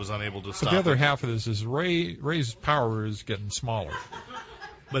was unable to stop. But the other it. half of this is Ray's power is getting smaller.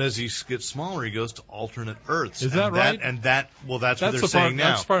 But as he gets smaller, he goes to alternate Earths. Is that right? That's what they're saying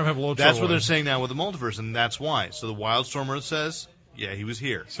now. That's part I'm having a little That's trouble what they're with. saying now with the multiverse, and that's why. So the Wildstorm Earth says, yeah, he was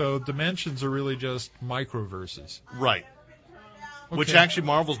here. So dimensions are really just microverses. Right. Okay. Which actually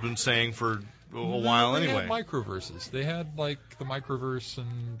Marvel's been saying for a while they anyway. had microverses. They had like the microverse,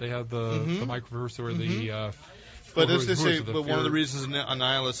 and they had the microverse where the. But as they say, one of the reasons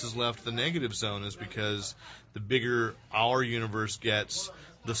Annihilus has left the negative zone is because the bigger our universe gets,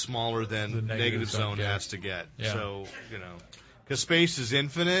 the smaller then the negative zone has to get. Yeah. So, because space is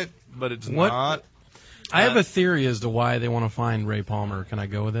infinite, but it's not. I have a theory as to why they want to find Ray Palmer. Can I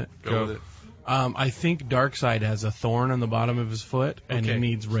go with it? Go with it. I think Darkseid has a thorn on the bottom of his foot, and he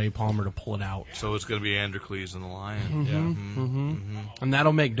needs Ray Palmer to pull it out. So it's going to be Androcles and the Lion. And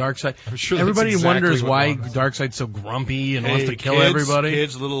that'll make Darkseid. I'm sure everybody that's exactly wonders what why Ron is. Darkseid's so grumpy and wants to kill kids, everybody.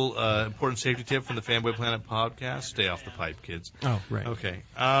 Kids, a little important safety tip from the Fanboy Planet podcast: stay off the pipe, kids. Oh, right. Okay.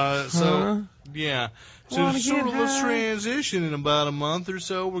 Yeah. So let's transition in about a month or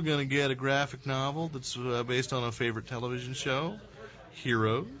so. We're going to get a graphic novel that's based on a favorite television show,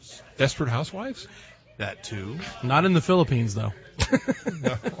 Heroes. Desperate Housewives? That too. Not in the Philippines, though.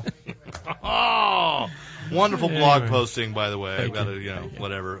 No. Oh, wonderful blog posting, by the way. I've got to, Thank you.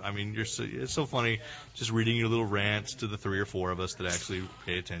 whatever. I mean, it's so funny just reading your little rants to the 3 or 4 of us that actually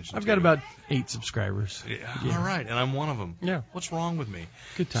pay attention. I've got about 8 subscribers. Yeah. All right, and I'm one of them. Yeah. What's wrong with me?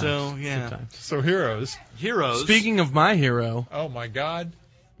 Good times. So, yeah. Good times. So Heroes. Speaking of my hero, Oh my God!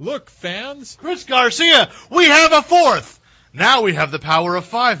 Look, fans. Chris Garcia, we have a 4th. Now we have the power of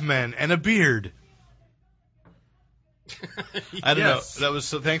 5 men and a beard. I don't know. That was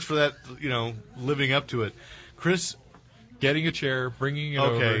thanks for that. Living up to it, Chris. Getting a chair, bringing it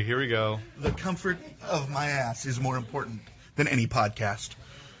over. Okay, here we go. The comfort of my ass is more important than any podcast.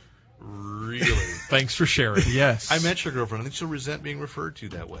 Really? Thanks for sharing. yes. I met your girlfriend. I think she'll resent being referred to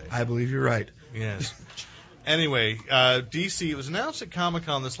that way. I believe you're right. Yes. Anyway, DC, it was announced at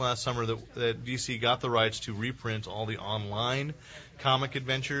Comic-Con this last summer that DC got the rights to reprint all the online comic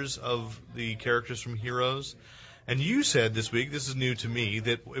adventures of the characters from Heroes. And you said this week, this is new to me,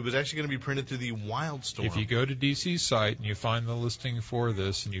 that it was actually going to be printed through the Wildstorm. If you go to DC's site and you find the listing for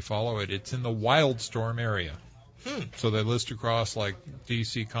this and you follow it, it's in the Wildstorm area. So they list across like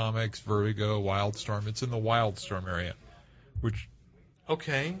DC Comics, Vertigo, Wildstorm. It's in the Wildstorm area, which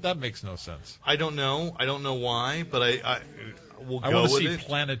Okay. that makes no sense. I don't know. I don't know why, but we'll I go want to with see it.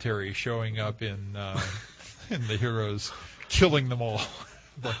 Planetary showing up in the Heroes, killing them all.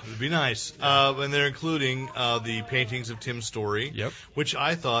 It'd be nice. And they're including the paintings of Tim Story, Yep. which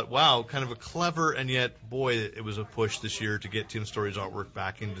I thought, wow, kind of a clever, and yet, boy, it was a push this year to get Tim Story's artwork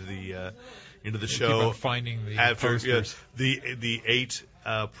back into the Keep show. on finding the After posters. the 8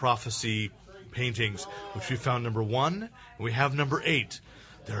 prophecy paintings, which we found number 1, and we have number 8.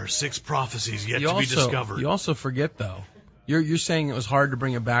 There are 6 prophecies yet to be discovered. You also forget, though. You're saying it was hard to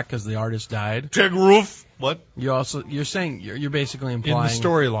bring it back because the artist died. Ted Roof. What? You're saying you're basically implying In the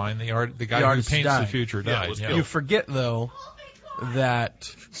storyline, the guy who artist paints died. the future Yeah, died. was Yeah, killed. You forget, though, that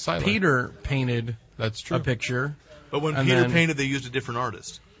Silent. Peter painted That's true. a picture. But when And Peter then- painted, they used a different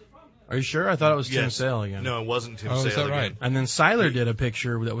artist. Are you sure? I thought it was Tim Yes. Sale again. No, it wasn't Tim Oh, Sale is that again. right? And then Seiler did a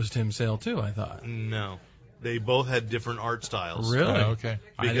picture that was Tim Sale, too, I thought. No. They both had different art styles. Really? Oh, okay.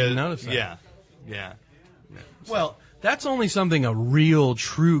 I didn't notice that. Yeah. Well, that's only something a real,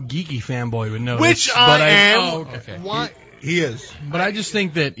 true, geeky fanboy would notice. Which but I am. Oh, Okay. Why? He is. But I just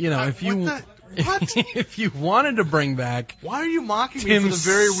think that, if you What? if you wanted to bring back, Why are you mocking me Tim for the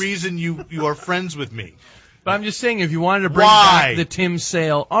very reason you are friends with me? but I'm just saying, if you wanted to bring Why? back the Tim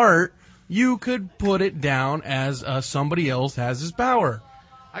Sale art, you could put it down as somebody else has his power.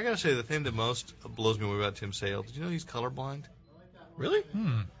 I gotta say, the thing that most blows me away about Tim Sale, did you know he's colorblind? Really?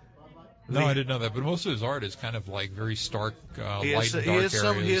 No, I didn't know that. But most of his art is kind of like very stark, light and dark areas.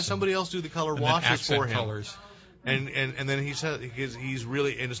 He has somebody else do the color and then washes accent for him. colors. And then he's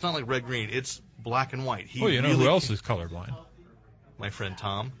really, and it's not like red green, it's black and white. He Oh, you know really, who else is colorblind? My friend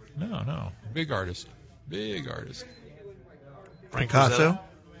Tom. No. Big artist. Frank Picasso?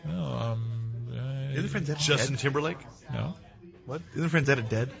 No, Isn't Franzetta Justin dead? Timberlake. no. Isn't Franzetta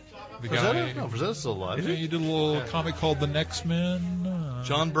dead? The Frazetta? guy. No, Frazetta's still alive. Yeah, you did a little comic called The Next Man.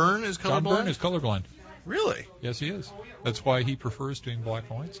 John Byrne is colorblind. John Byrne is colorblind. Really? Yes, he is. That's why he prefers doing black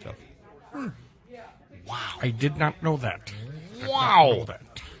and white stuff. I did not know that. Wow.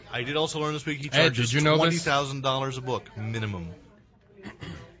 I did also learn this week he Ed, charges did you know this? $20,000 a book minimum.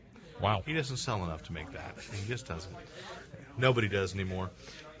 Wow. He doesn't sell enough to make that. He just doesn't. Nobody does anymore.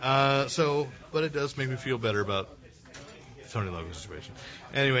 But it does make me feel better about Tony Logan's situation.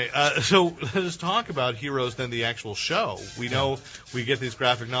 Anyway, so let's talk about Heroes, then the actual show. We know we get these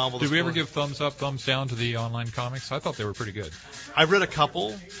graphic novels. Did we ever give thumbs up, thumbs down to the online comics? I thought they were pretty good. I've read a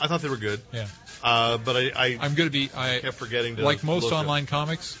couple. I thought they were good. Yeah. But I I'm going to be. kept forgetting to Like most look up. online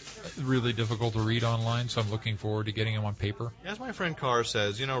comics, really difficult to read online, so I'm looking forward to getting them on paper. As my friend Carr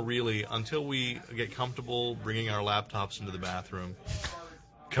says, really, until we get comfortable bringing our laptops into the bathroom,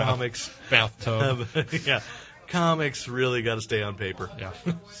 comics, Bathtub. yeah, comics really got to stay on paper. Yeah.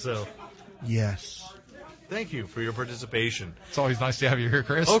 So, Yes. thank you for your participation. It's always nice to have you here,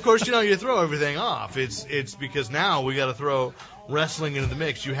 Chris. Oh, of course, you throw everything off. It's because now we got to throw wrestling into the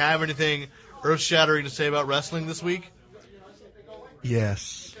mix. You have anything earth-shattering to say about wrestling this week?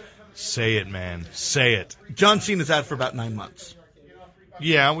 Yes. Say it, man. Say it. John Cena's out for about 9 months.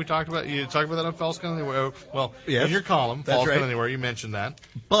 Yeah, you talked about that on Falls Count Anywhere. Well, Yes, in your column, that's Falls Count right. Anywhere, you mentioned that.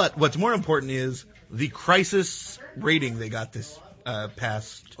 But what's more important is the crisis rating they got this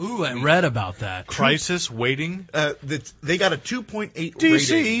past. Ooh, I read about that. Crisis waiting. They got a 2.8 rating.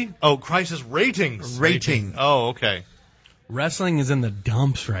 DC. Oh, crisis ratings. Rating. Oh, okay. Wrestling is in the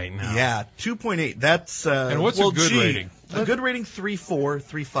dumps right now. Yeah, 2.8. That's And what's a good rating? A good rating 3.4,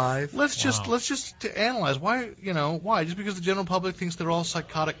 3.5. Let's just to analyze why. Why? Just because the general public thinks they're all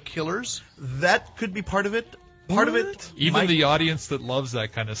psychotic killers? That could be part of it. Part of it. Even might- the audience that loves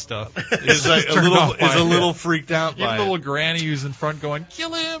that kind of stuff Is like turned off by a it. little freaked out Even by the little it. granny who's in front going,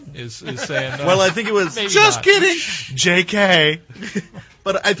 "Kill him," is saying, Well, I think it was Maybe Just not. kidding. JK.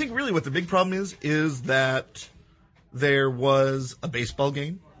 But I think really what the big problem is that there was a baseball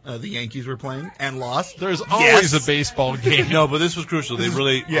game. The Yankees were playing and lost. There's always Yes. a baseball game. No, but this was crucial. They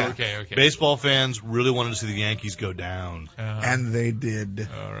really, Yeah. Okay. baseball fans really wanted to see the Yankees go down. And they did.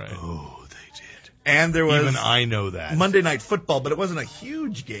 All right. Oh, they did. And there was Even I know that. Monday Night Football, but it wasn't a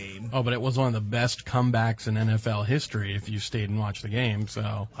huge game. Oh, but it was one of the best comebacks in NFL history if you stayed and watched the game.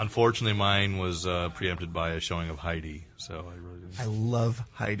 So Unfortunately, mine was preempted by a showing of Heidi. So I really didn't. I love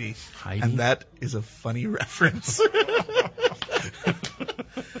Heidi. Heidi? And that is a funny reference.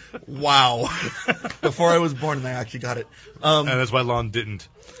 Wow. Before I was born, and I actually got it. And that's why Lon didn't.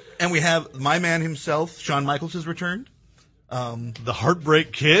 And we have my man himself, Shawn Michaels, has returned. The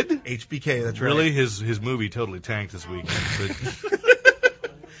Heartbreak Kid? HBK, that's right. Really? His movie totally tanked this week.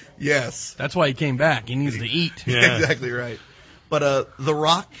 But, Yes. that's why he came back. He needs to eat. yeah. Exactly right. But The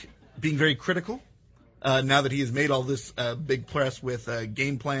Rock being very critical now that he has made all this big press with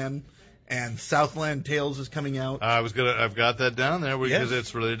Game Plan and Southland Tales is coming out. I've got that down there because Yes.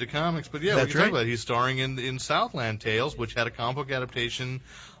 it's related to comics. But yeah, we That's can talk right. about it. He's starring in Southland Tales, which had a comic book adaptation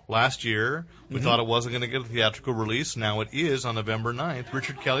last year. We thought it wasn't going to get a theatrical release. Now it is on November 9th.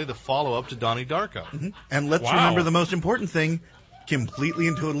 Richard Kelly, the follow-up to Donnie Darko. And let's Wow. remember the most important thing, completely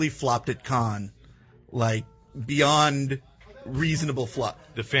and totally flopped at Cannes. Like, beyond reasonable fluff.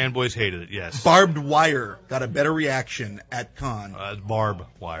 The fanboys hated it, yes. Barbed wire got a better reaction at con. Barb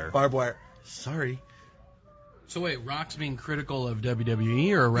wire. Barbed wire. Sorry. So wait, Rock's being critical of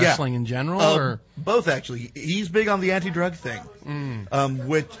WWE or wrestling in general, or both actually. He's big on the anti-drug thing,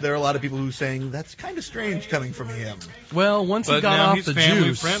 which there are a lot of people who are saying that's kind of strange coming from him. Well, once he got now off he's the family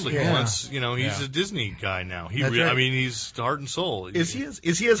juice, friendly. Yeah. Once he's a Disney guy now. That's right. I mean, he's heart and soul. Is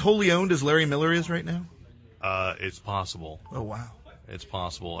he as wholly owned as Larry Miller is right now? It's possible. Oh wow. It's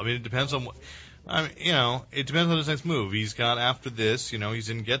possible. I mean, it depends on what. I mean, it depends on his next move. He's got after this. He's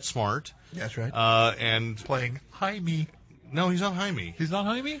in Get Smart. That's right. And Playing Jaime. no, he's not Jaime. He's not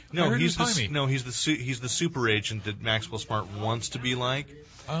Jaime? No, he's Jaime. Jaime. No, he's the super agent that Maxwell Smart wants to be like.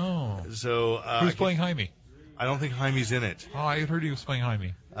 Oh. So Who's playing Jaime? I don't think Jaime's in it. Oh, I heard he was playing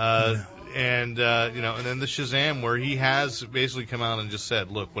Jaime. And then the Shazam, where he has basically come out and just said,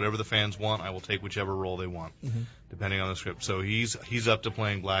 "Look, whatever the fans want, I will take whichever role they want, depending on the script." So he's up to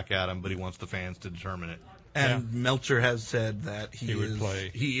playing Black Adam, but he wants the fans to determine it. And Meltzer has said that He would play.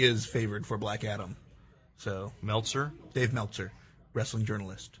 He is favored for Black Adam. So Meltzer, Dave Meltzer, wrestling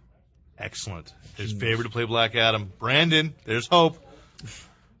journalist. excellent. His favorite to play Black Adam. Brandon, there's hope.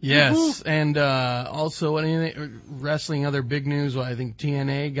 yes, and also any wrestling other big news. I think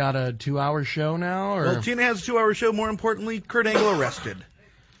TNA got a 2-hour show now, or Well, TNA has a 2-hour show. More importantly, Kurt Angle arrested.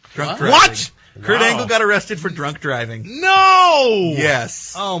 Drunk What? driving. What? Kurt Wow. Angle got arrested for drunk driving. No.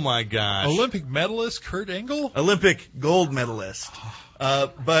 Yes. Oh my gosh. Olympic medalist Kurt Angle? Olympic gold medalist.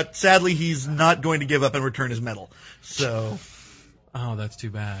 But sadly, he's not going to give up and return his medal. So, oh, that's too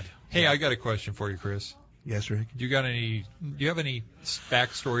bad. Hey, I got a question for you, Chris. yes, Rick. Do you have any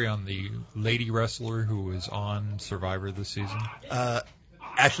backstory on the lady wrestler who was on Survivor this season?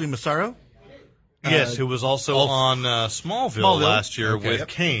 Ashley Massaro? Yes, who was also on Smallville last year Okay, with yep.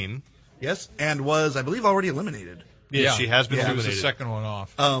 Kane. Yes, and was, I believe, already eliminated. Yes, she has been She was eliminated. the second one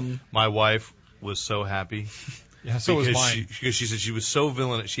off. My wife was so happy. Yeah, so was because mine. because she said she was so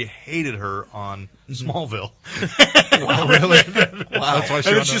villainous. She hated her on Smallville. Wow, really? Wow. That's why And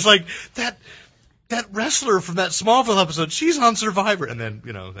then she's like, that wrestler from that Smallville episode, she's on Survivor. And then,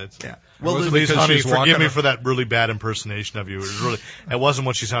 that's... Yeah. Well, Well, Please, because honey, she's walking forgive me ar- for that really bad impersonation of you. It wasn't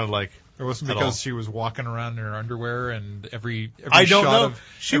what she sounded like. It wasn't at because all. she was walking around in her underwear and every I don't shot know. of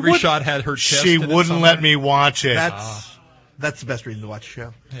every shot had her chest. She in it wouldn't somewhere. let me watch it. that's the best reason to watch the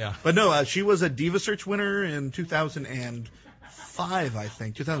show. Yeah. But no, she was a Diva Search winner in 2005, I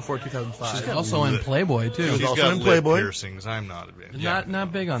think. 2004, 2005. She's also in Playboy too. was She's also got in lip Playboy. piercings. I'm not a bit.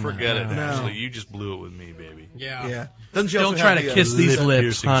 Not big on Forget that. it, No. Ashley. You just blew it with me, baby. Yeah. Doesn't she Don't also try have to the, kiss these Lip lips,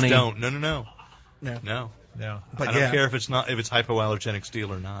 piercings. honey. Don't. No. No. No. Yeah. But I don't care if it's hypoallergenic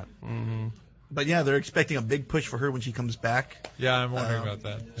steel or not. But yeah, they're expecting a big push for her when she comes back. Yeah, I'm wondering about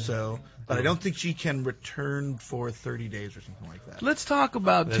that. So, but I don't think she can return for 30 days or something like that. Let's talk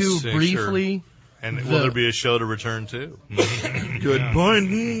about Let's too see, briefly. And will there be a show to return to? Good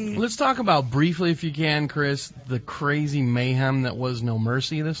point. Let's talk about briefly, if you can, Chris, the crazy mayhem that was No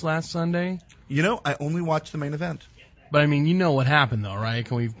Mercy this last Sunday. I only watched the main event. But I mean, you know what happened though, right?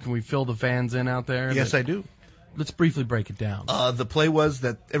 Can we fill the fans in out there? Yes, I do. Let's briefly break it down. The play was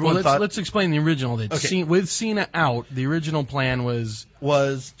that everyone Well, thought let's explain the original. That Okay. with Cena out, the original plan was.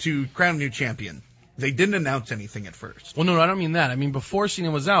 was to crown a new champion. They didn't announce anything at first. Well, no, I don't mean that. I mean before Cena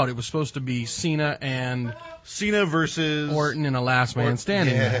was out, it was supposed to be Cena and Cena versus Orton in a last man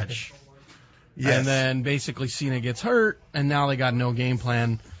standing yeah. match. Yes. And then basically Cena gets hurt, and now they got no game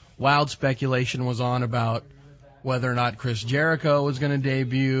plan. Wild speculation was on about whether or not Chris Jericho was going to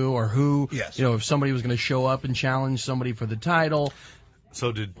debut, or who, Yes. if somebody was going to show up and challenge somebody for the title.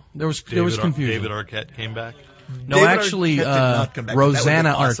 So did There was confusion. David Arquette came back? No, David actually, Arquette did not come back. That Rosanna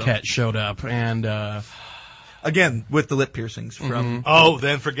would've been awesome. Arquette showed up, and Again, with the lip piercings from. Oh,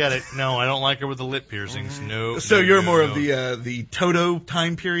 then forget it. No, I don't like her with the lip piercings. No. So no, you're no, more no. of the Toto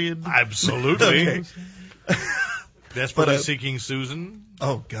time period. Absolutely. Okay. Desperately But, Seeking Susan.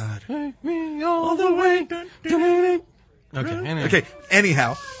 Oh God. take me all the way. Okay, anyway. Okay.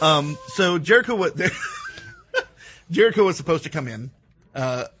 Anyhow, so Jericho was Jericho was supposed to come in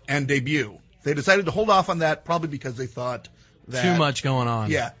and debut. They decided to hold off on that probably because they thought that Too much going on.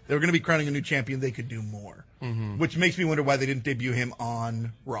 Yeah, they were going to be crowning a new champion. They could do more, which makes me wonder why they didn't debut him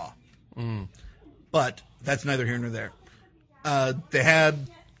on Raw. But that's neither here nor there. They had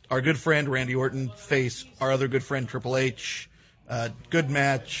our good friend Randy Orton face our other good friend Triple H. Good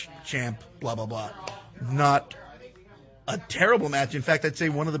match, champ, blah blah blah. Not a terrible match. In fact, I'd say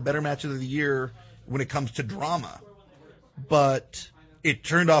one of the better matches of the year when it comes to drama. But it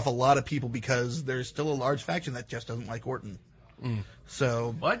turned off a lot of people because there's still a large faction that just doesn't like Orton.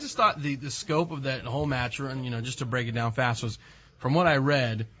 So Well, I just thought the scope of that whole match, and just to break it down fast, was from what I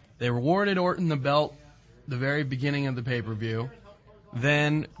read, they awarded Orton the belt the very beginning of the pay-per-view.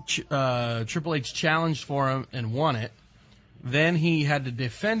 Then Triple H challenged for him and won it. Then he had to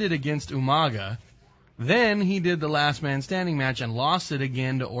defend it against Umaga. Then he did the last man standing match and lost it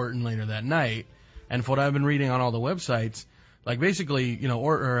again to Orton later that night. And from what I've been reading on all the websites, like basically,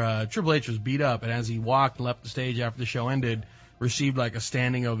 Triple H was beat up, and as he walked and left the stage after the show ended, received like a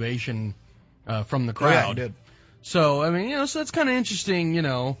standing ovation from the crowd. yeah, he did. So, I mean, so that's kind of interesting,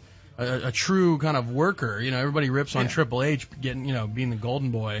 a true kind of worker. Everybody rips on Triple H getting, being the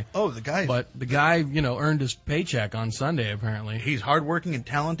golden boy. Oh, the guy. But the guy, earned his paycheck on Sunday, apparently. He's hardworking and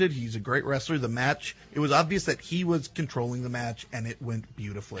talented. He's a great wrestler. The match, it was obvious that he was controlling the match, and it went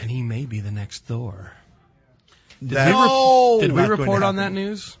beautifully. And he may be the next Thor. Did No! we Not going to report on that happen.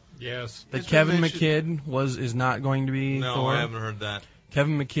 news? Yes. That It's Kevin been mentioned- McKidd is not going to be No, Thor? I haven't heard that.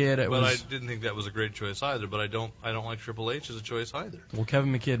 Kevin McKidd, But I didn't think that was a great choice either. But I don't like Triple H as a choice either. well,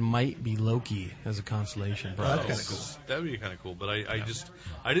 Kevin McKidd might be Loki as a consolation prize. that's kinda cool. That would be kind of cool. But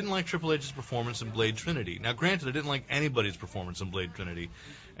I didn't like Triple H's performance in Blade Trinity. Now, granted, I didn't like anybody's performance in Blade Trinity,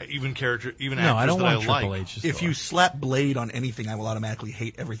 even No, actors I don't that want I Triple like. H as If Thor. you slap Blade on anything, I will automatically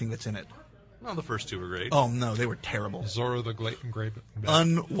hate everything that's in it. No, the first two were great. Oh, no, they were terrible. Zorro the Great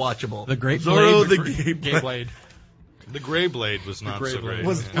Unwatchable. The Great Zorro Blade? the Gay Gay Blade. The Gray Blade was not Gray so Blade. great.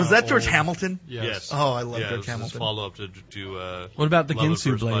 Was that George Hamilton? Yes. Oh, I love yeah, George it was his Hamilton. follow-up to What about the Love at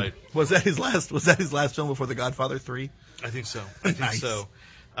Ginsu First Blade? Bite. Was that his last film before The Godfather 3? I think so. I think Nice. so.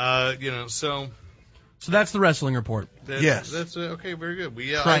 So that's the wrestling report. Yes. That's okay. Very good.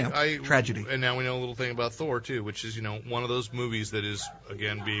 Triumph. Tragedy. And now we know a little thing about Thor too, which is one of those movies that is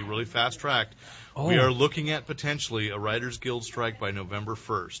again being really fast tracked. Oh. We are looking at potentially a Writers Guild strike by November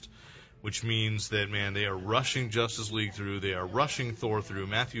 1st, which means that they are rushing Justice League through. They are rushing Thor through.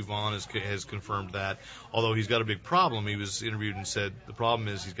 Matthew Vaughn has confirmed that. Although he's got a big problem, he was interviewed and said the problem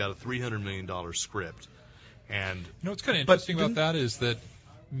is he's got a $300 million script, and What's kind of interesting about that is that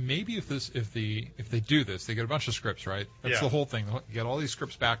maybe if they do this, they get a bunch of scripts, right? That's Yeah. the whole thing. They get all these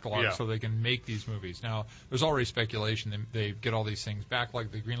scripts backlogged Yeah. so they can make these movies. Now, there's already speculation they get all these things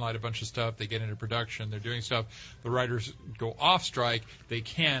backlogged. They greenlight a bunch of stuff. They get into production. They're doing stuff. The writers go off strike. They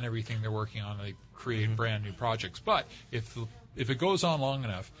can everything they're working on. They create brand new projects. But if it goes on long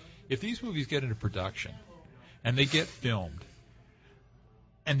enough, if these movies get into production and they get filmed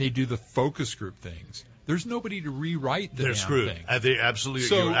and they do the focus group things, there's nobody to rewrite the they're damn screwed. thing. They absolutely,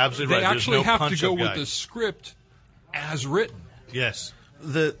 So you're absolutely they right. There's actually no have to punch-up go guy. with the script as written. Yes.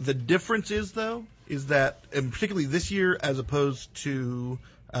 The difference is, though, is that, and particularly this year as opposed to,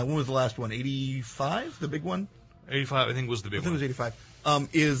 when was the last one? 85? The big one? 85, I think, was the I big think it one. was 85.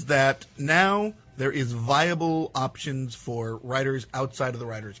 Is that now there is viable options for writers outside of the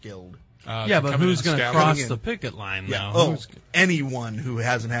Writers Guild. Yeah, but come in who's and going to scavenge. cross in. the picket line, Yeah. though? Oh, Who's- anyone who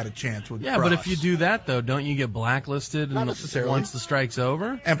hasn't had a chance would yeah, but if cross. you do that, though, don't you get blacklisted Not necessarily. once the strike's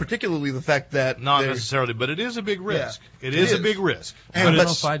over? And particularly the fact that Not there- necessarily, but it is a big risk. Yeah. It It is a is. big risk. And I don't but-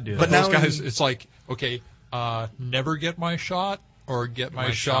 know if I'd do but that. Those now guys, in- it's like, okay, never get my shot or get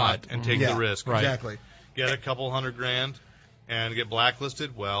my, shot. and take Yeah. the risk. Right. Exactly. Get a couple $100,000 and get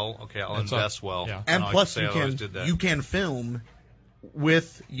blacklisted. Well, okay, I'll That's invest up. well. Yeah. And I can plus, say I always did that. you can film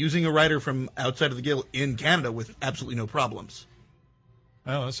with using a writer from outside of the guild in Canada with absolutely no problems.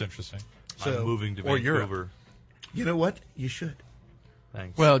 Oh, that's interesting. So, I'm moving to or Europe. Vancouver. You know what? You should.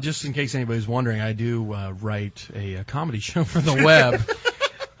 Thanks. Well, just in case anybody's wondering, I do write a comedy show for the web,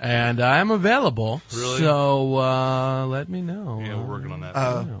 and I'm available. Really? So let me know. Yeah, we're working on that.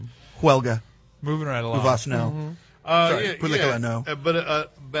 Huelga. Moving right along. Uvas no. Sorry, put like a no.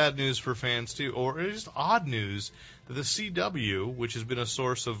 But bad news for fans too, or just odd news that the CW, which has been a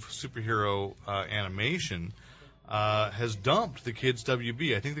source of superhero animation, has dumped the Kids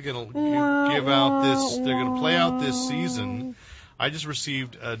WB. I think they're going to give out this. They're going to play out this season. I just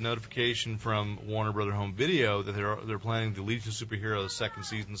received a notification from Warner Brother Home Video that they're planning the Legion of Superheroes second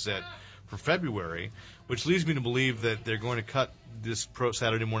season set for February, which leads me to believe that they're going to cut this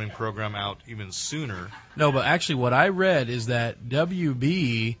Saturday morning program out even sooner. No, but actually, what I read is that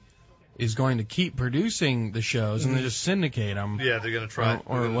WB is going to keep producing the shows and they just syndicate them. Yeah, they're going to try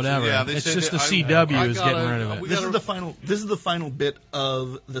Or whatever. Yeah, they It's said just that the CW is getting rid of it. This is the final bit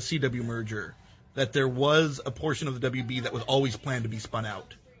of the CW merger. That there was a portion of the WB that was always planned to be spun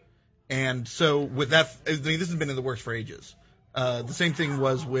out. And so with that, I mean, this has been in the works for ages. The same thing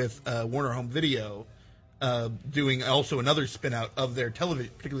was with Warner Home Video doing also another spin out of their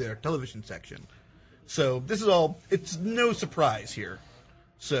television, particularly their television section. So this is all, it's no surprise here.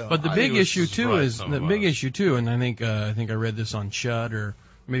 So, But the I big think it was issue to too surprise is some the of big us. issue too, and I think I read this on Chud or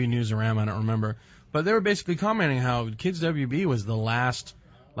maybe Newsarama, I don't remember. But they were basically commenting how Kids WB was the last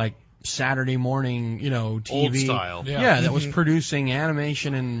like Saturday morning, TV Old style. Yeah. that was producing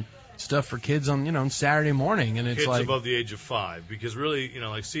animation and stuff for kids on Saturday morning, and it's Kids like above the age of 5, because really,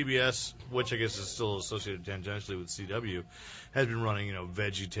 like CBS, which I guess is still associated tangentially with CW, has been running,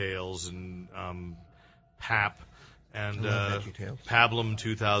 Veggie Tales and Pap and I love VeggieTales. Pablum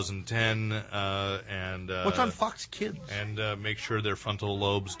 2010 and what's on Fox Kids? and make sure their frontal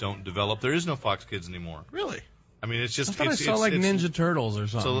lobes don't develop. There is no Fox Kids anymore. Really? I mean, it's just I thought it's, I saw it's, like it's, Ninja Turtles or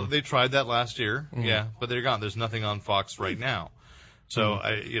something. So they tried that last year, yeah, but they're gone. There's nothing on Fox right now. So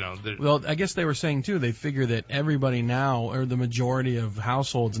Well, I guess they were saying too, they figure that everybody now, or the majority of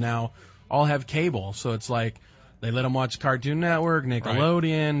households now, all have cable. So it's like they let them watch Cartoon Network,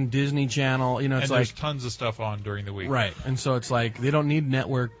 Nickelodeon, Disney Channel. And It's there's like tons of stuff on during the week. right, and so it's like they don't need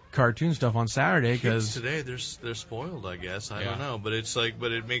network cartoon stuff on Saturday kids because today they're spoiled, I guess. I Yeah. don't know, but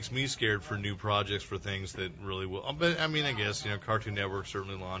it makes me scared for new projects, for things that really will. But I mean, I guess Cartoon Network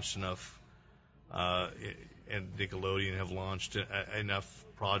certainly launched enough, and Nickelodeon have launched enough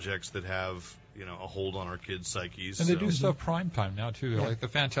projects that have a hold on our kids' psyches. And they so. do stuff prime time now too. Like the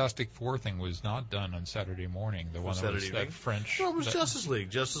Fantastic Four thing was not done on Saturday morning. The one that Saturday was evening? that French. Well, it was that- Justice League.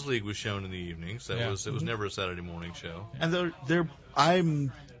 Justice League was shown in the evenings. It was never a Saturday morning show. And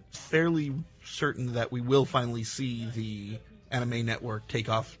I'm fairly certain that we will finally see the Anime Network take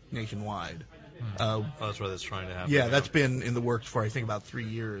off nationwide. Oh, that's why that's trying to happen. Yeah, that's been in the works for I think about 3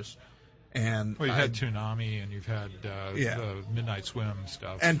 years. And Well, you've had Toonami and you've had Yeah. the Midnight Swim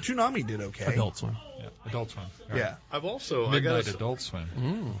stuff. and Toonami did okay. Adult Swim. Yeah, Adult Swim. Right. Yeah. I've also Midnight Adult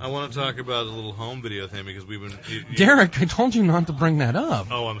Swim. I want to talk about a little home video thing because we've been. Derek, I told you not to bring that up.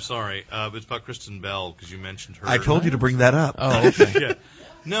 Oh, I'm sorry. It's about Kristen Bell because you mentioned her. I told you to bring that up. Oh, okay. Yeah.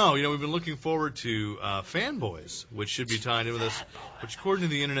 No, we've been looking forward to Fanboys, which should be tied in with us, which according to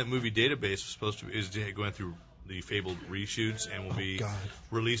the Internet Movie Database is going through the fabled reshoots and will be God.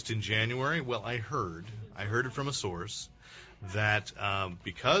 released in January. Well, I heard it from a source that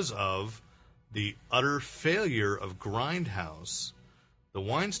because of the utter failure of Grindhouse, the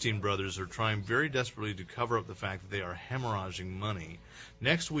Weinstein brothers are trying very desperately to cover up the fact that they are hemorrhaging money.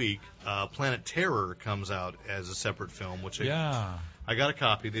 Next week, Planet Terror comes out as a separate film, which I got a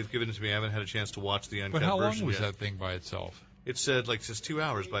copy. They've given it to me. I haven't had a chance to watch the uncut But how version long was yet. that thing by itself? It said just 2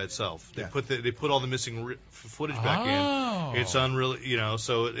 hours by itself. They Yeah. put all the missing footage back Oh. in. It's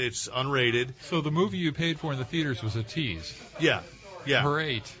so it's unrated. So the movie you paid for in the theaters was a tease. Yeah, yeah.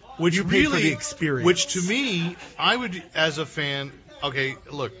 Great. Which You paid really, for the experience. Which to me, I would, as a fan, okay,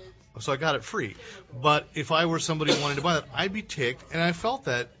 look, so I got it free. But if I were somebody who wanted to buy that, I'd be ticked. And I felt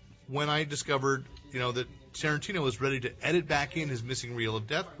that when I discovered, that Tarantino was ready to edit back in his missing reel of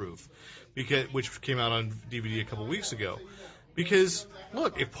Death Proof, which came out on DVD a couple weeks ago. Because,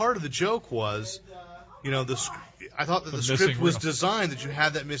 look, if part of the joke was, I thought that the script missing was reel. designed that you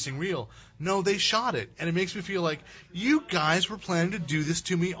had that missing reel. No, they shot it. And it makes me feel like you guys were planning to do this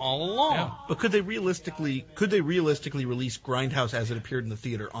to me all along. Yeah. But could they realistically release Grindhouse as it appeared in the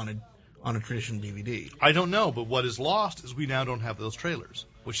theater on a traditional DVD? I don't know, but what is lost is we now don't have those trailers,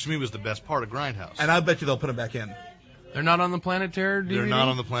 which to me was the best part of Grindhouse. And I bet you they'll put them back in. They're not on the Planet Terror DVD? They're not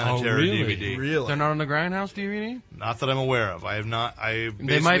on the Planet Oh, Terror really? DVD. Really? They're not on the Grindhouse DVD? Not that I'm aware of. I have not.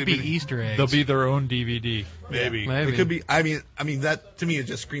 They might be Easter eggs. They'll be their own DVD. Maybe. Maybe. It could be. I mean that to me is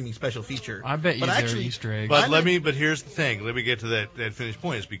just screaming special feature. I bet you But they're actually- Easter eggs. But here's the thing. Let me get to that finished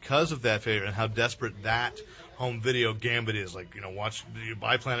point. Is because of that failure and how desperate that home video gambit is.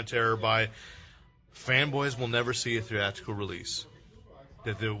 Buy Planet Terror, Fanboys will never see a theatrical release.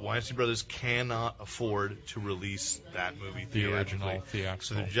 That the Weinstein brothers cannot afford to release that movie The theatrically. original theatrical.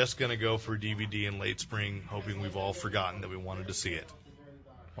 So they're just going to go for DVD in late spring, hoping we've all forgotten that we wanted to see it.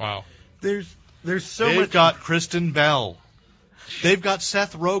 Wow. There's so They've much. got Kristen Bell. They've got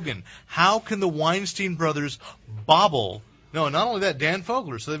Seth Rogen. How can the Weinstein brothers bobble? No, not only that, Dan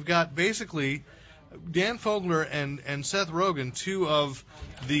Fogler. So they've got basically Dan Fogler and Seth Rogen, two of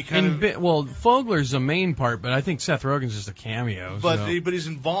the Fogler's the main part, but I think Seth Rogen's just a cameo. But so. he's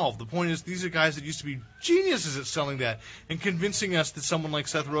involved. The point is, these are guys that used to be geniuses at selling that and convincing us that someone like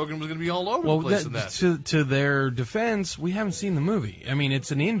Seth Rogen was going to be all over the place in that. To their defense, we haven't seen the movie. I mean,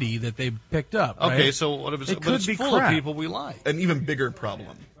 it's an indie that they picked up. Okay, right? so what if It could it's be full crap. of people we like? An even bigger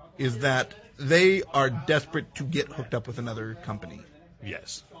problem is that they are desperate to get hooked up with another company,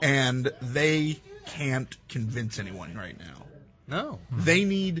 Yes. and they can't convince anyone right now. No. They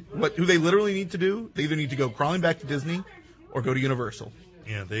need who they literally need to do. They either need to go crawling back to Disney or go to Universal.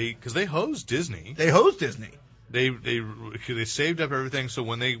 Yeah, because they hose Disney. They hose Disney. They saved up everything, so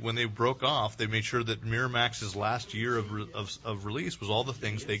when they broke off, they made sure that Miramax's last year of release was all the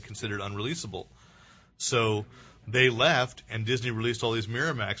things they considered unreleasable. So they left, and Disney released all these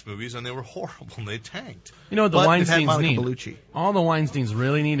Miramax movies, and they were horrible, and they tanked. You know what the But they've had Weinsteins Monica need? Bellucci. All the Weinsteins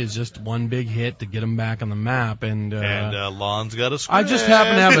really need is just one big hit to get them back on the map. And Lon's got a script. I just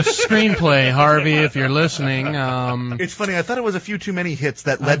happen to have a screenplay, Harvey, if you're listening. It's funny. I thought it was a few too many hits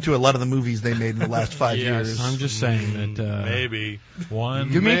that led to a lot of the movies they made in the last 5 years. I'm just saying that. Maybe. One.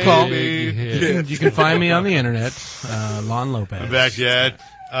 Give me a call. big hit. You can find me on the internet, Lon Lopez. In fact, yeah.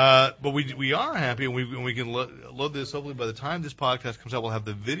 But we are happy, and we can load this. Hopefully, by the time this podcast comes out, we'll have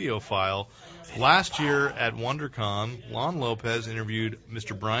the video file. Last year at WonderCon, Lon Lopez interviewed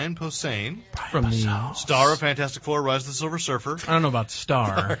Mr. Brian Posehn, From the, star of Fantastic Four: Rise of the Silver Surfer. I don't know about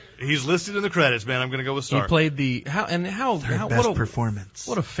Star. He's listed in the credits, man. I'm going to go with He star. played the Best performance.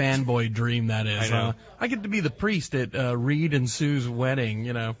 What a fanboy dream that is. I know. I get to be the priest at Reed and Sue's wedding.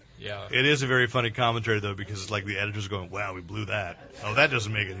 You know. Yeah. It is a very funny commentary, though, because it's like the editors are going, wow, we blew that. Oh, that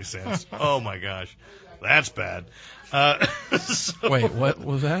doesn't make any sense. Oh, my gosh. That's bad. So Wait, what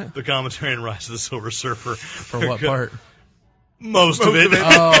was that? the commentary in Rise of the Silver Surfer. For what part? Most of it.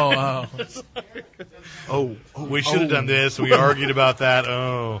 Oh. We should have done this. We argued about that.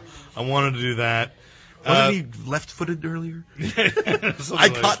 Oh, I wanted to do that. Wasn't he left-footed earlier? I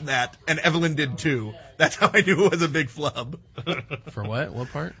caught that, and Evelyn did too. That's how I knew it was a big flub. For what? What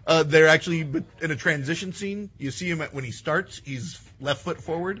part? They're actually in a transition scene. You see him when he starts, he's left foot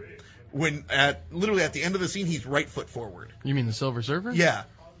forward. Literally at the end of the scene, he's right foot forward. You mean the Silver Surfer? Yeah.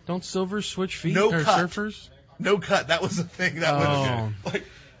 Don't Silvers switch feet? No or cut. surfers? No cut. That was the thing. That was like.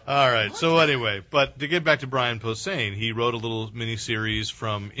 All right. So anyway, but to get back to Brian Posehn, he wrote a little miniseries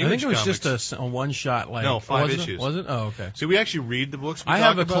from Image I think it was Comics. just a one-shot. Like No, 5 was issues. Was it? Oh, okay. So we actually read the books. We I talk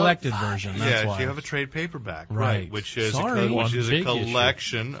have a about. collected version. That's Yeah, why. you have a trade paperback, Right. Which is Sorry. which is a Big issue.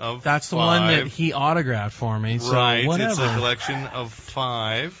 collection of. That's the 5. one that he autographed for me. So Right. whatever. It's a collection of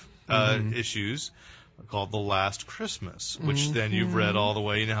 5 issues called The Last Christmas, which then you've read all the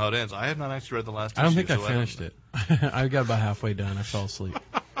way. You know how it ends. I have not actually read the last. I don't issue, think I so finished it. I got about halfway done. I fell asleep.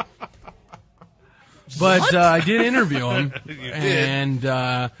 But I did interview him, You did.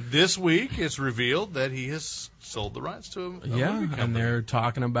 and This week, it's revealed that he has sold the rights to a movie company. and they're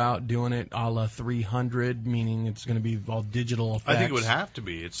talking about doing it a la 300, meaning it's going to be all digital effects. I think it would have to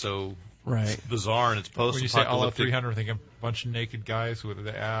be. It's so Right. bizarre and it's When you say all of post-apocalyptic. 300, think a bunch of naked guys with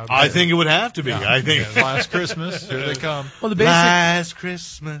the abs. I think it would have to be. I think. Yeah, Last Christmas, here they come. Well, the basic. Last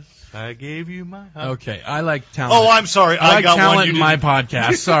Christmas, I gave you my heart. Okay, I like talent. Oh, I'm sorry. I like got talent one. You in my didn't-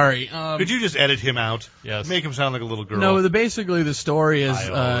 podcast. Sorry. Could you just edit him out? Yes. Make him sound like a little girl. No, basically the story is I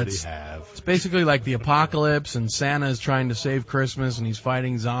already it's have. basically like the apocalypse, and Santa is trying to save Christmas, and he's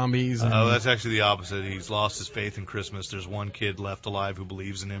fighting zombies. And, Oh, that's actually the opposite. He's lost his faith in Christmas. There's one kid left alive who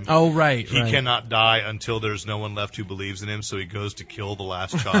believes in him. oh, right. He right. cannot die until there's no one left who believes in him, so he goes to kill the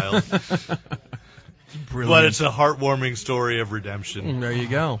last child. But it's a heartwarming story of redemption. There you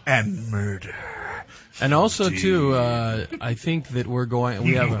go. And murder. And also too, I think that we're going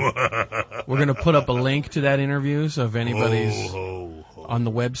to put up a link to that interview, so if anybody's on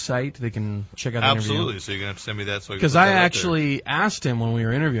the website, they can check out the Absolutely. interview. So you're gonna have to send me that. So Because I actually asked him when we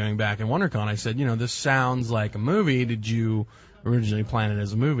were interviewing back in WonderCon, I said, this sounds like a movie. Did you originally plan it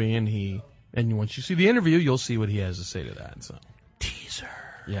as a movie? And once you see the interview, you'll see what he has to say to that. So Teaser.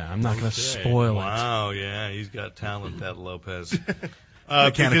 yeah, I'm not going to spoil it. Wow, yeah, he's got talent, that Lopez.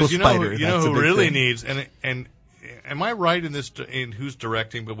 Mechanical because Spider, you know that's a who big really thing. needs and am I right in this in who's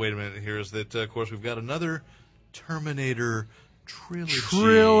directing? But wait a minute, here is that of course we've got another Terminator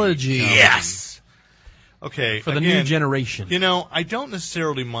trilogy. coming. Yes. Okay, For the again, new generation. I don't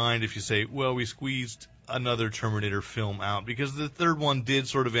necessarily mind if you say, well, we squeezed another Terminator film out because the third one did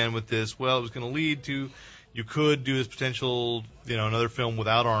sort of end with this. Well, it was going to lead to you could do this potential, another film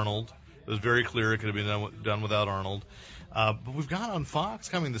without Arnold. It was very clear it could have been done without Arnold. But we've got on Fox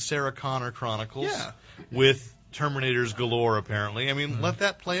coming the Sarah Connor Chronicles with Terminators galore, apparently. I mean, let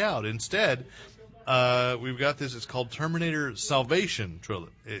that play out. Instead, we've got this. It's called Terminator Salvation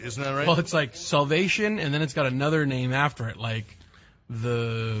Trilogy. Isn't that right? Well, it's like Salvation, and then it's got another name after it, like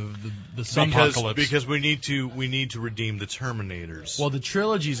the Apocalypse. because we need to redeem the Terminators. Well, the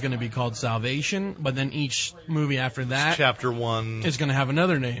trilogy is going to be called Salvation, but then each movie after that Chapter 1 is going to have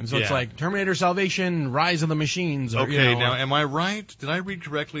another name. So it's Yeah. like Terminator Salvation, Rise of the Machines. Or, Okay, now am I right? Did I read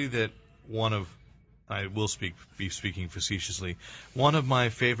correctly that I will be speaking facetiously, one of my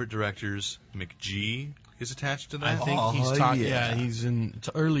favorite directors, McGee, is attached to I that? think Oh, he's yeah. he's in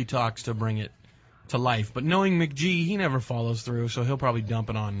early talks to bring it to life. But knowing McGee, he never follows through, so he'll probably dump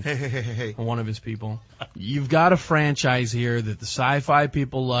it on Hey. one of his people. You've got a franchise here that the sci-fi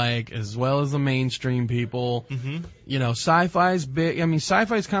people like, as well as the mainstream people. Mm-hmm. You know, sci-fi's big. I mean,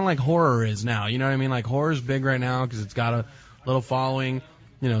 sci-fi's kind of like horror is now. You know what I mean? Like, horror's big right now because it's got a little following.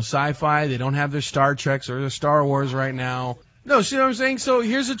 You know, sci-fi, they don't have their Star Treks or their Star Wars right now. No, see what I'm saying? So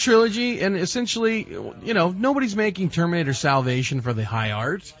here's a trilogy, and essentially, you know, nobody's making Terminator Salvation for the high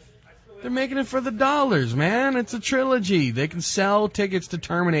art. They're making it for the dollars, man. It's a trilogy. They can sell tickets to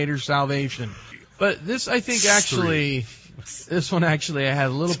Terminator Salvation. But this, I think, actually, this one actually had a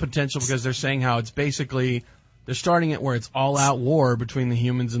little potential because they're saying how it's basically, they're starting it where it's all-out war between the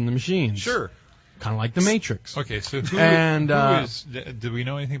humans and the machines. Sure. Kind of like The Matrix. Okay, so who is? Do we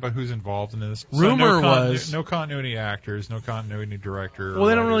know anything about who's involved in this? Rumor was no continuity actors, no continuity director. Well,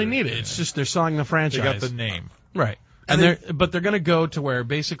 they don't really need it. It's just they're selling the franchise. They got the name. Right. But they're going to go to where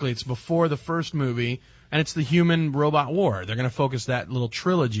basically it's before the first movie, and it's the human-robot war. They're going to focus that little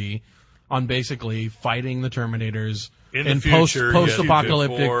trilogy on basically fighting the Terminators in the future,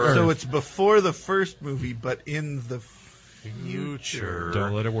 post-apocalyptic Earth. So it's before the first movie, but in the future.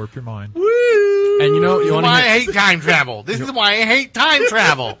 Don't let it warp your mind. Woo! And you know, you want to I hate time travel. This is why I hate time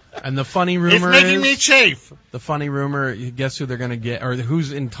travel. And the funny rumor It's making me chafe. The funny rumor, guess who they're going to get, or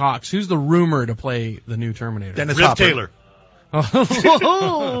who's in talks? Who's the rumor to play the new Terminator? Dennis Rip Hopper. Taylor.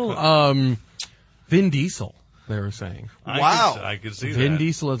 Vin Diesel, they were saying. Wow. I could see Vin that.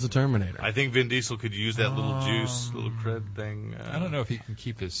 Diesel as a Terminator. I think Vin Diesel could use that little juice, little cred thing. I don't know if he can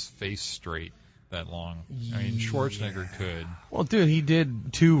keep his face straight that long. I mean, Schwarzenegger could. Well, dude, he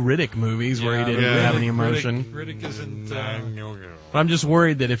did 2 Riddick movies where he didn't have any emotion. Riddick isn't. But I'm just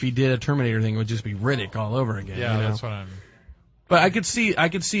worried that if he did a Terminator thing, it would just be Riddick all over again. Yeah, you know? that's what I'm. But I could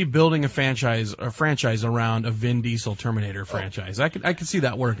see building a franchise around a Vin Diesel Terminator franchise. I could see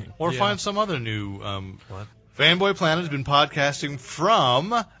that working. Or find some other new. Fanboy Planet has been podcasting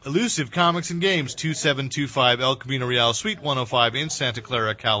from Elusive Comics and Games, 2725 El Camino Real, Suite 105 in Santa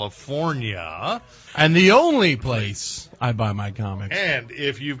Clara, California. And the only place I buy my comics. And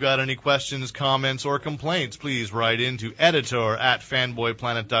if you've got any questions, comments, or complaints, please write into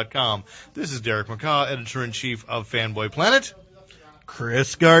editor@fanboyplanet.com. This is Derek McCaw, editor-in-chief of Fanboy Planet.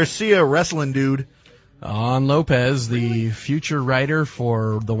 Chris Garcia, wrestling dude. Juan Lopez, the future writer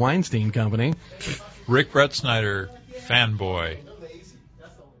for the Weinstein Company. Rick Brett Snyder, Fanboy.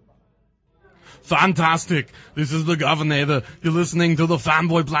 Fantastic. This is the Governor. You're listening to the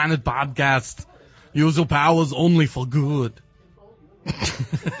Fanboy Planet podcast. Use your powers only for good. You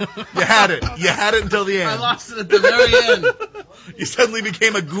had it. You had it until the end. I lost it at the very end. You suddenly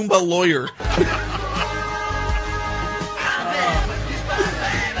became a Goomba lawyer.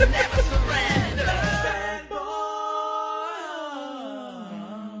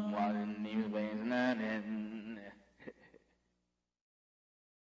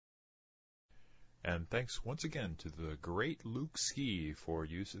 And thanks once again to the great Luke Ski for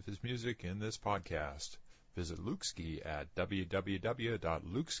use of his music in this podcast. Visit Luke Ski at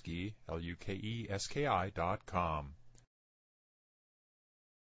www.lukeski.com.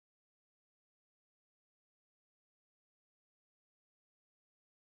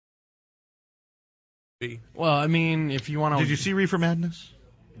 Well, I mean, if you want to... Did you see Reefer Madness?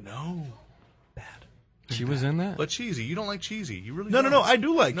 No. She was in that? But cheesy. You don't like cheesy. You really No, don't. I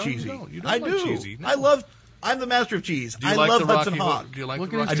do like No, cheesy. you don't. You don't I like do. cheesy. No. I'm the master of cheese. Do you I like love the Hudson Rocky Hawk. Do you like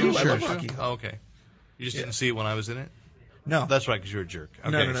Look the at Rocky his Horror t-shirt. Show? Rocky. Oh, okay. You just didn't see it when I was in it? No. That's right, because you're a jerk.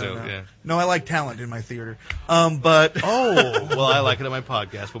 Okay, No. yeah. No, I like talent in my theater. But Oh, well, I like it on my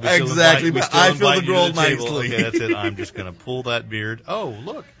podcast. But we still Exactly, invite, we but still I invite fill the you to role table. nicely. Okay, that's it. I'm just going to pull that beard. Oh,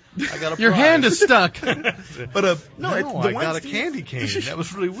 look. I got a Your prize. hand is stuck. but no, it's the I got a Weinstein- candy cane. That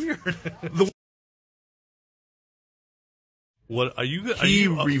was really weird. What are you? He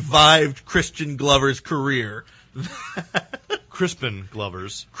revived Christian Glover's career. Crispin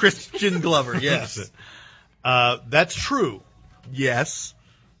Glovers. Christian Glover, yes. That's true. Yes.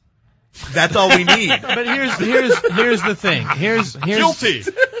 That's all we need. But here's the thing. Here's Guilty.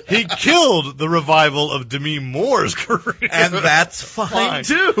 He killed the revival of Demi Moore's career, And that's fine,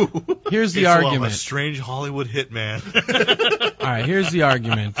 too. Here's the It's a argument. strange Hollywood hitman. All right, here's the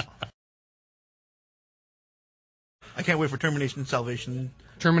argument. I can't wait for Termination Salvation.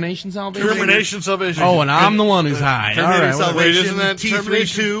 Termination Salvation? Termination Salvation. Oh, and I'm the one who's high. All Terminator right, Salvation. Wait, isn't that T3-2?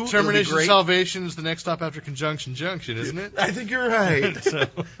 Termination? It'll be Termination great. Salvation is the next stop after Conjunction Junction, isn't it? I think you're right. So,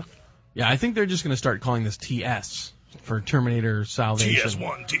 yeah, I think they're just going to start calling this TS for Terminator Salvation.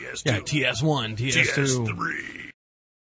 TS1, TS2, Yeah, TS1, TS2. TS3.